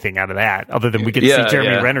gets anything out of that other than we get to see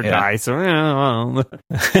Jeremy Renner die. So I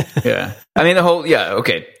mean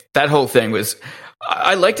that whole thing was.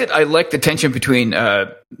 I liked it. I liked the tension between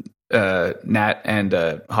Nat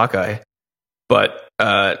and Hawkeye, but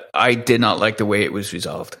I did not like the way it was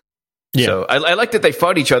resolved. Yeah. So I like that they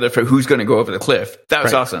fought each other for who's going to go over the cliff. That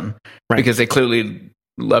was awesome because they clearly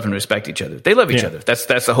love and respect each other. They love each other.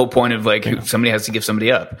 That's the whole point of like somebody has to give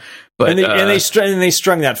somebody up. But they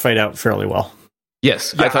strung that fight out fairly well.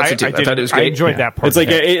 Yes, I thought so too. I thought it was great. I enjoyed that part. It's like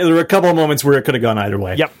there were a couple of moments where it could have gone either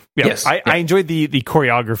way. Yep. Yes. I enjoyed the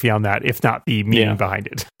choreography on that, if not the meaning behind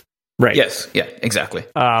it. Right. Yes. Yeah. Exactly.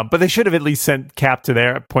 But they should have at least sent Cap to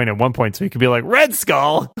their point at one point, so he could be like, "Red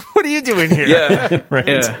Skull, what are you doing here?" Yeah. Right.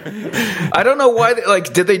 Yeah. I don't know why.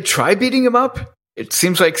 Did they try beating him up? It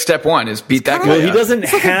seems like step one is beat that guy. Well, he doesn't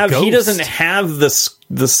have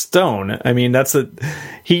the stone. I mean, that's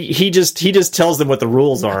he just tells them what the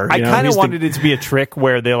rules are. I kind of wanted it to be a trick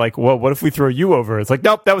where they're like, "Well, what if we throw you over?" It's like,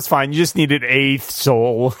 nope, that was fine. You just needed a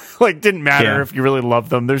soul. Like, didn't matter if you really loved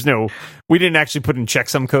them. We didn't actually put in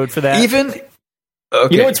checksum code for that. Even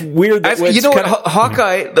you know, it's weird.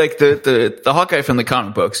 Hawkeye, like the Hawkeye from the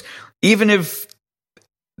comic books, even if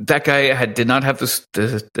that guy did not have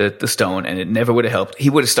the stone and it never would have helped, he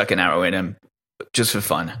would have stuck an arrow in him just for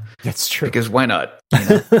fun. That's true. Because why not?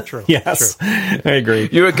 True. Yes, True. I agree.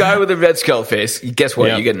 You're a guy with a red skull face. Guess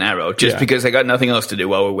what? You get an arrow just because I got nothing else to do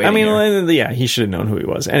while we're waiting. I mean, he should have known who he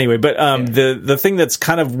was anyway. But the thing that's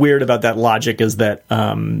kind of weird about that logic is that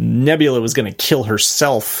Nebula was going to kill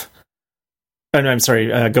herself. Oh, no, I'm sorry.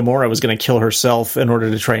 Gamora was going to kill herself in order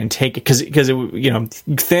to try and take it because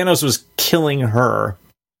Thanos was killing her,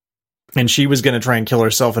 and she was going to try and kill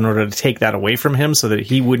herself in order to take that away from him, so that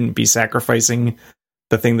he wouldn't be sacrificing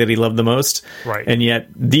the thing that he loved the most. Right. And yet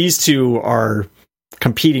these two are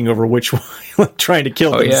competing over which one, trying to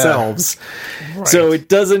kill themselves. Yeah. Right. So it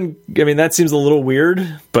doesn't. I mean, that seems a little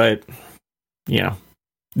weird, but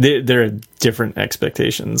there are different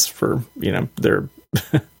expectations for their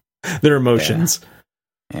their emotions.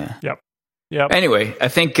 Yeah. Yep. Anyway, I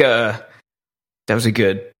think that was a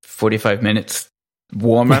good 45 minutes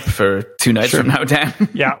warm up for 2 nights from now, Dan.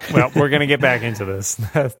 Yeah. Well, we're going to get back into this.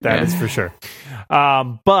 That is for sure.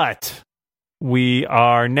 But we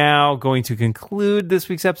are now going to conclude this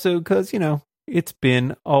week's episode because, it's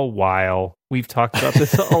been a while. We've talked about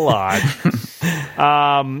this a lot.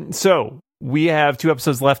 So we have 2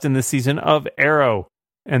 episodes left in this season of Arrow.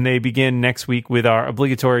 And they begin next week with our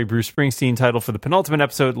obligatory Bruce Springsteen title for the penultimate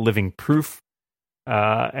episode, Living Proof.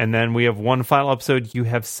 And then we have one final episode, You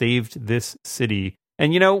Have Saved This City.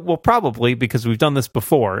 And, we'll probably, because we've done this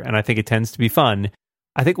before, and I think it tends to be fun,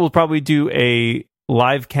 I think we'll probably do a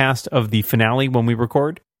live cast of the finale when we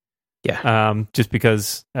record. Yeah. Just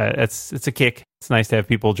because it's a kick. It's nice to have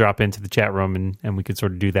people drop into the chat room, and we could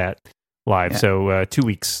sort of do that live. Yeah. So 2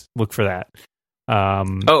 weeks, look for that.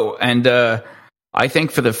 I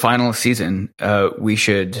think for the final season, we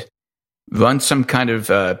should run some kind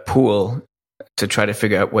of pool to try to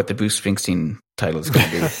figure out what the Bruce Springsteen title is going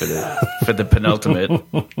to be for the penultimate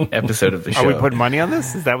episode of the show. Are we putting money on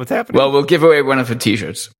this? Is that what's happening? Well, we'll give away one of the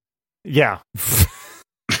T-shirts. Yeah.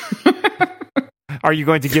 Are you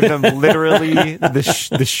going to give them literally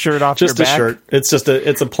the shirt off just your back? Just a shirt.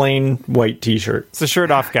 It's a plain white T-shirt. It's a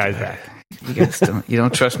shirt off guy's back. You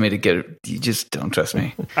don't trust me to get it. You just don't trust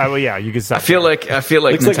me. Well, yeah, you can. I feel like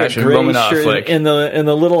Natasha Romanoff. Like in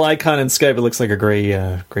the little icon in Skype, it looks like a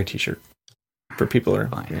gray T-shirt for people who are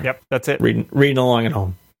fine. Yep, that's it. Reading along at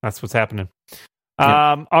home. That's what's happening.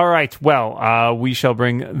 All right. Well, we shall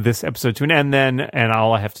bring this episode to an end then, and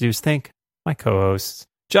all I have to do is thank my co-hosts.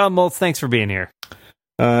 John Moltz, thanks for being here.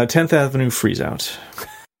 10th Avenue Freeze Out.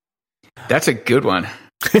 That's a good one.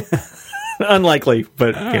 Unlikely,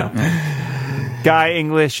 but Guy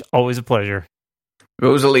English, always a pleasure.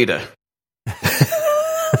 Rosalita.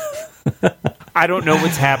 I don't know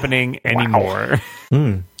what's happening anymore.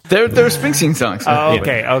 Wow. They're Springsteen songs.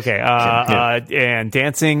 Okay. And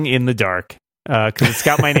Dancing in the Dark, because it's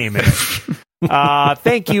got my name in it.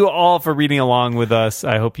 Thank you all for reading along with us.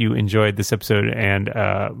 I hope you enjoyed this episode, and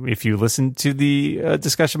if you listened to the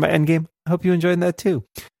discussion about Endgame, I hope you enjoyed that too.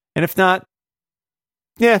 And if not,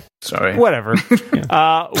 sorry. Whatever.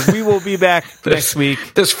 We will be back next week.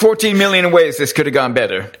 There's 14 million ways this could have gone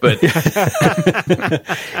better, but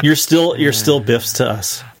you're still Biffs to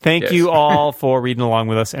us. Thank you all for reading along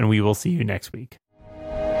with us, and we will see you next week.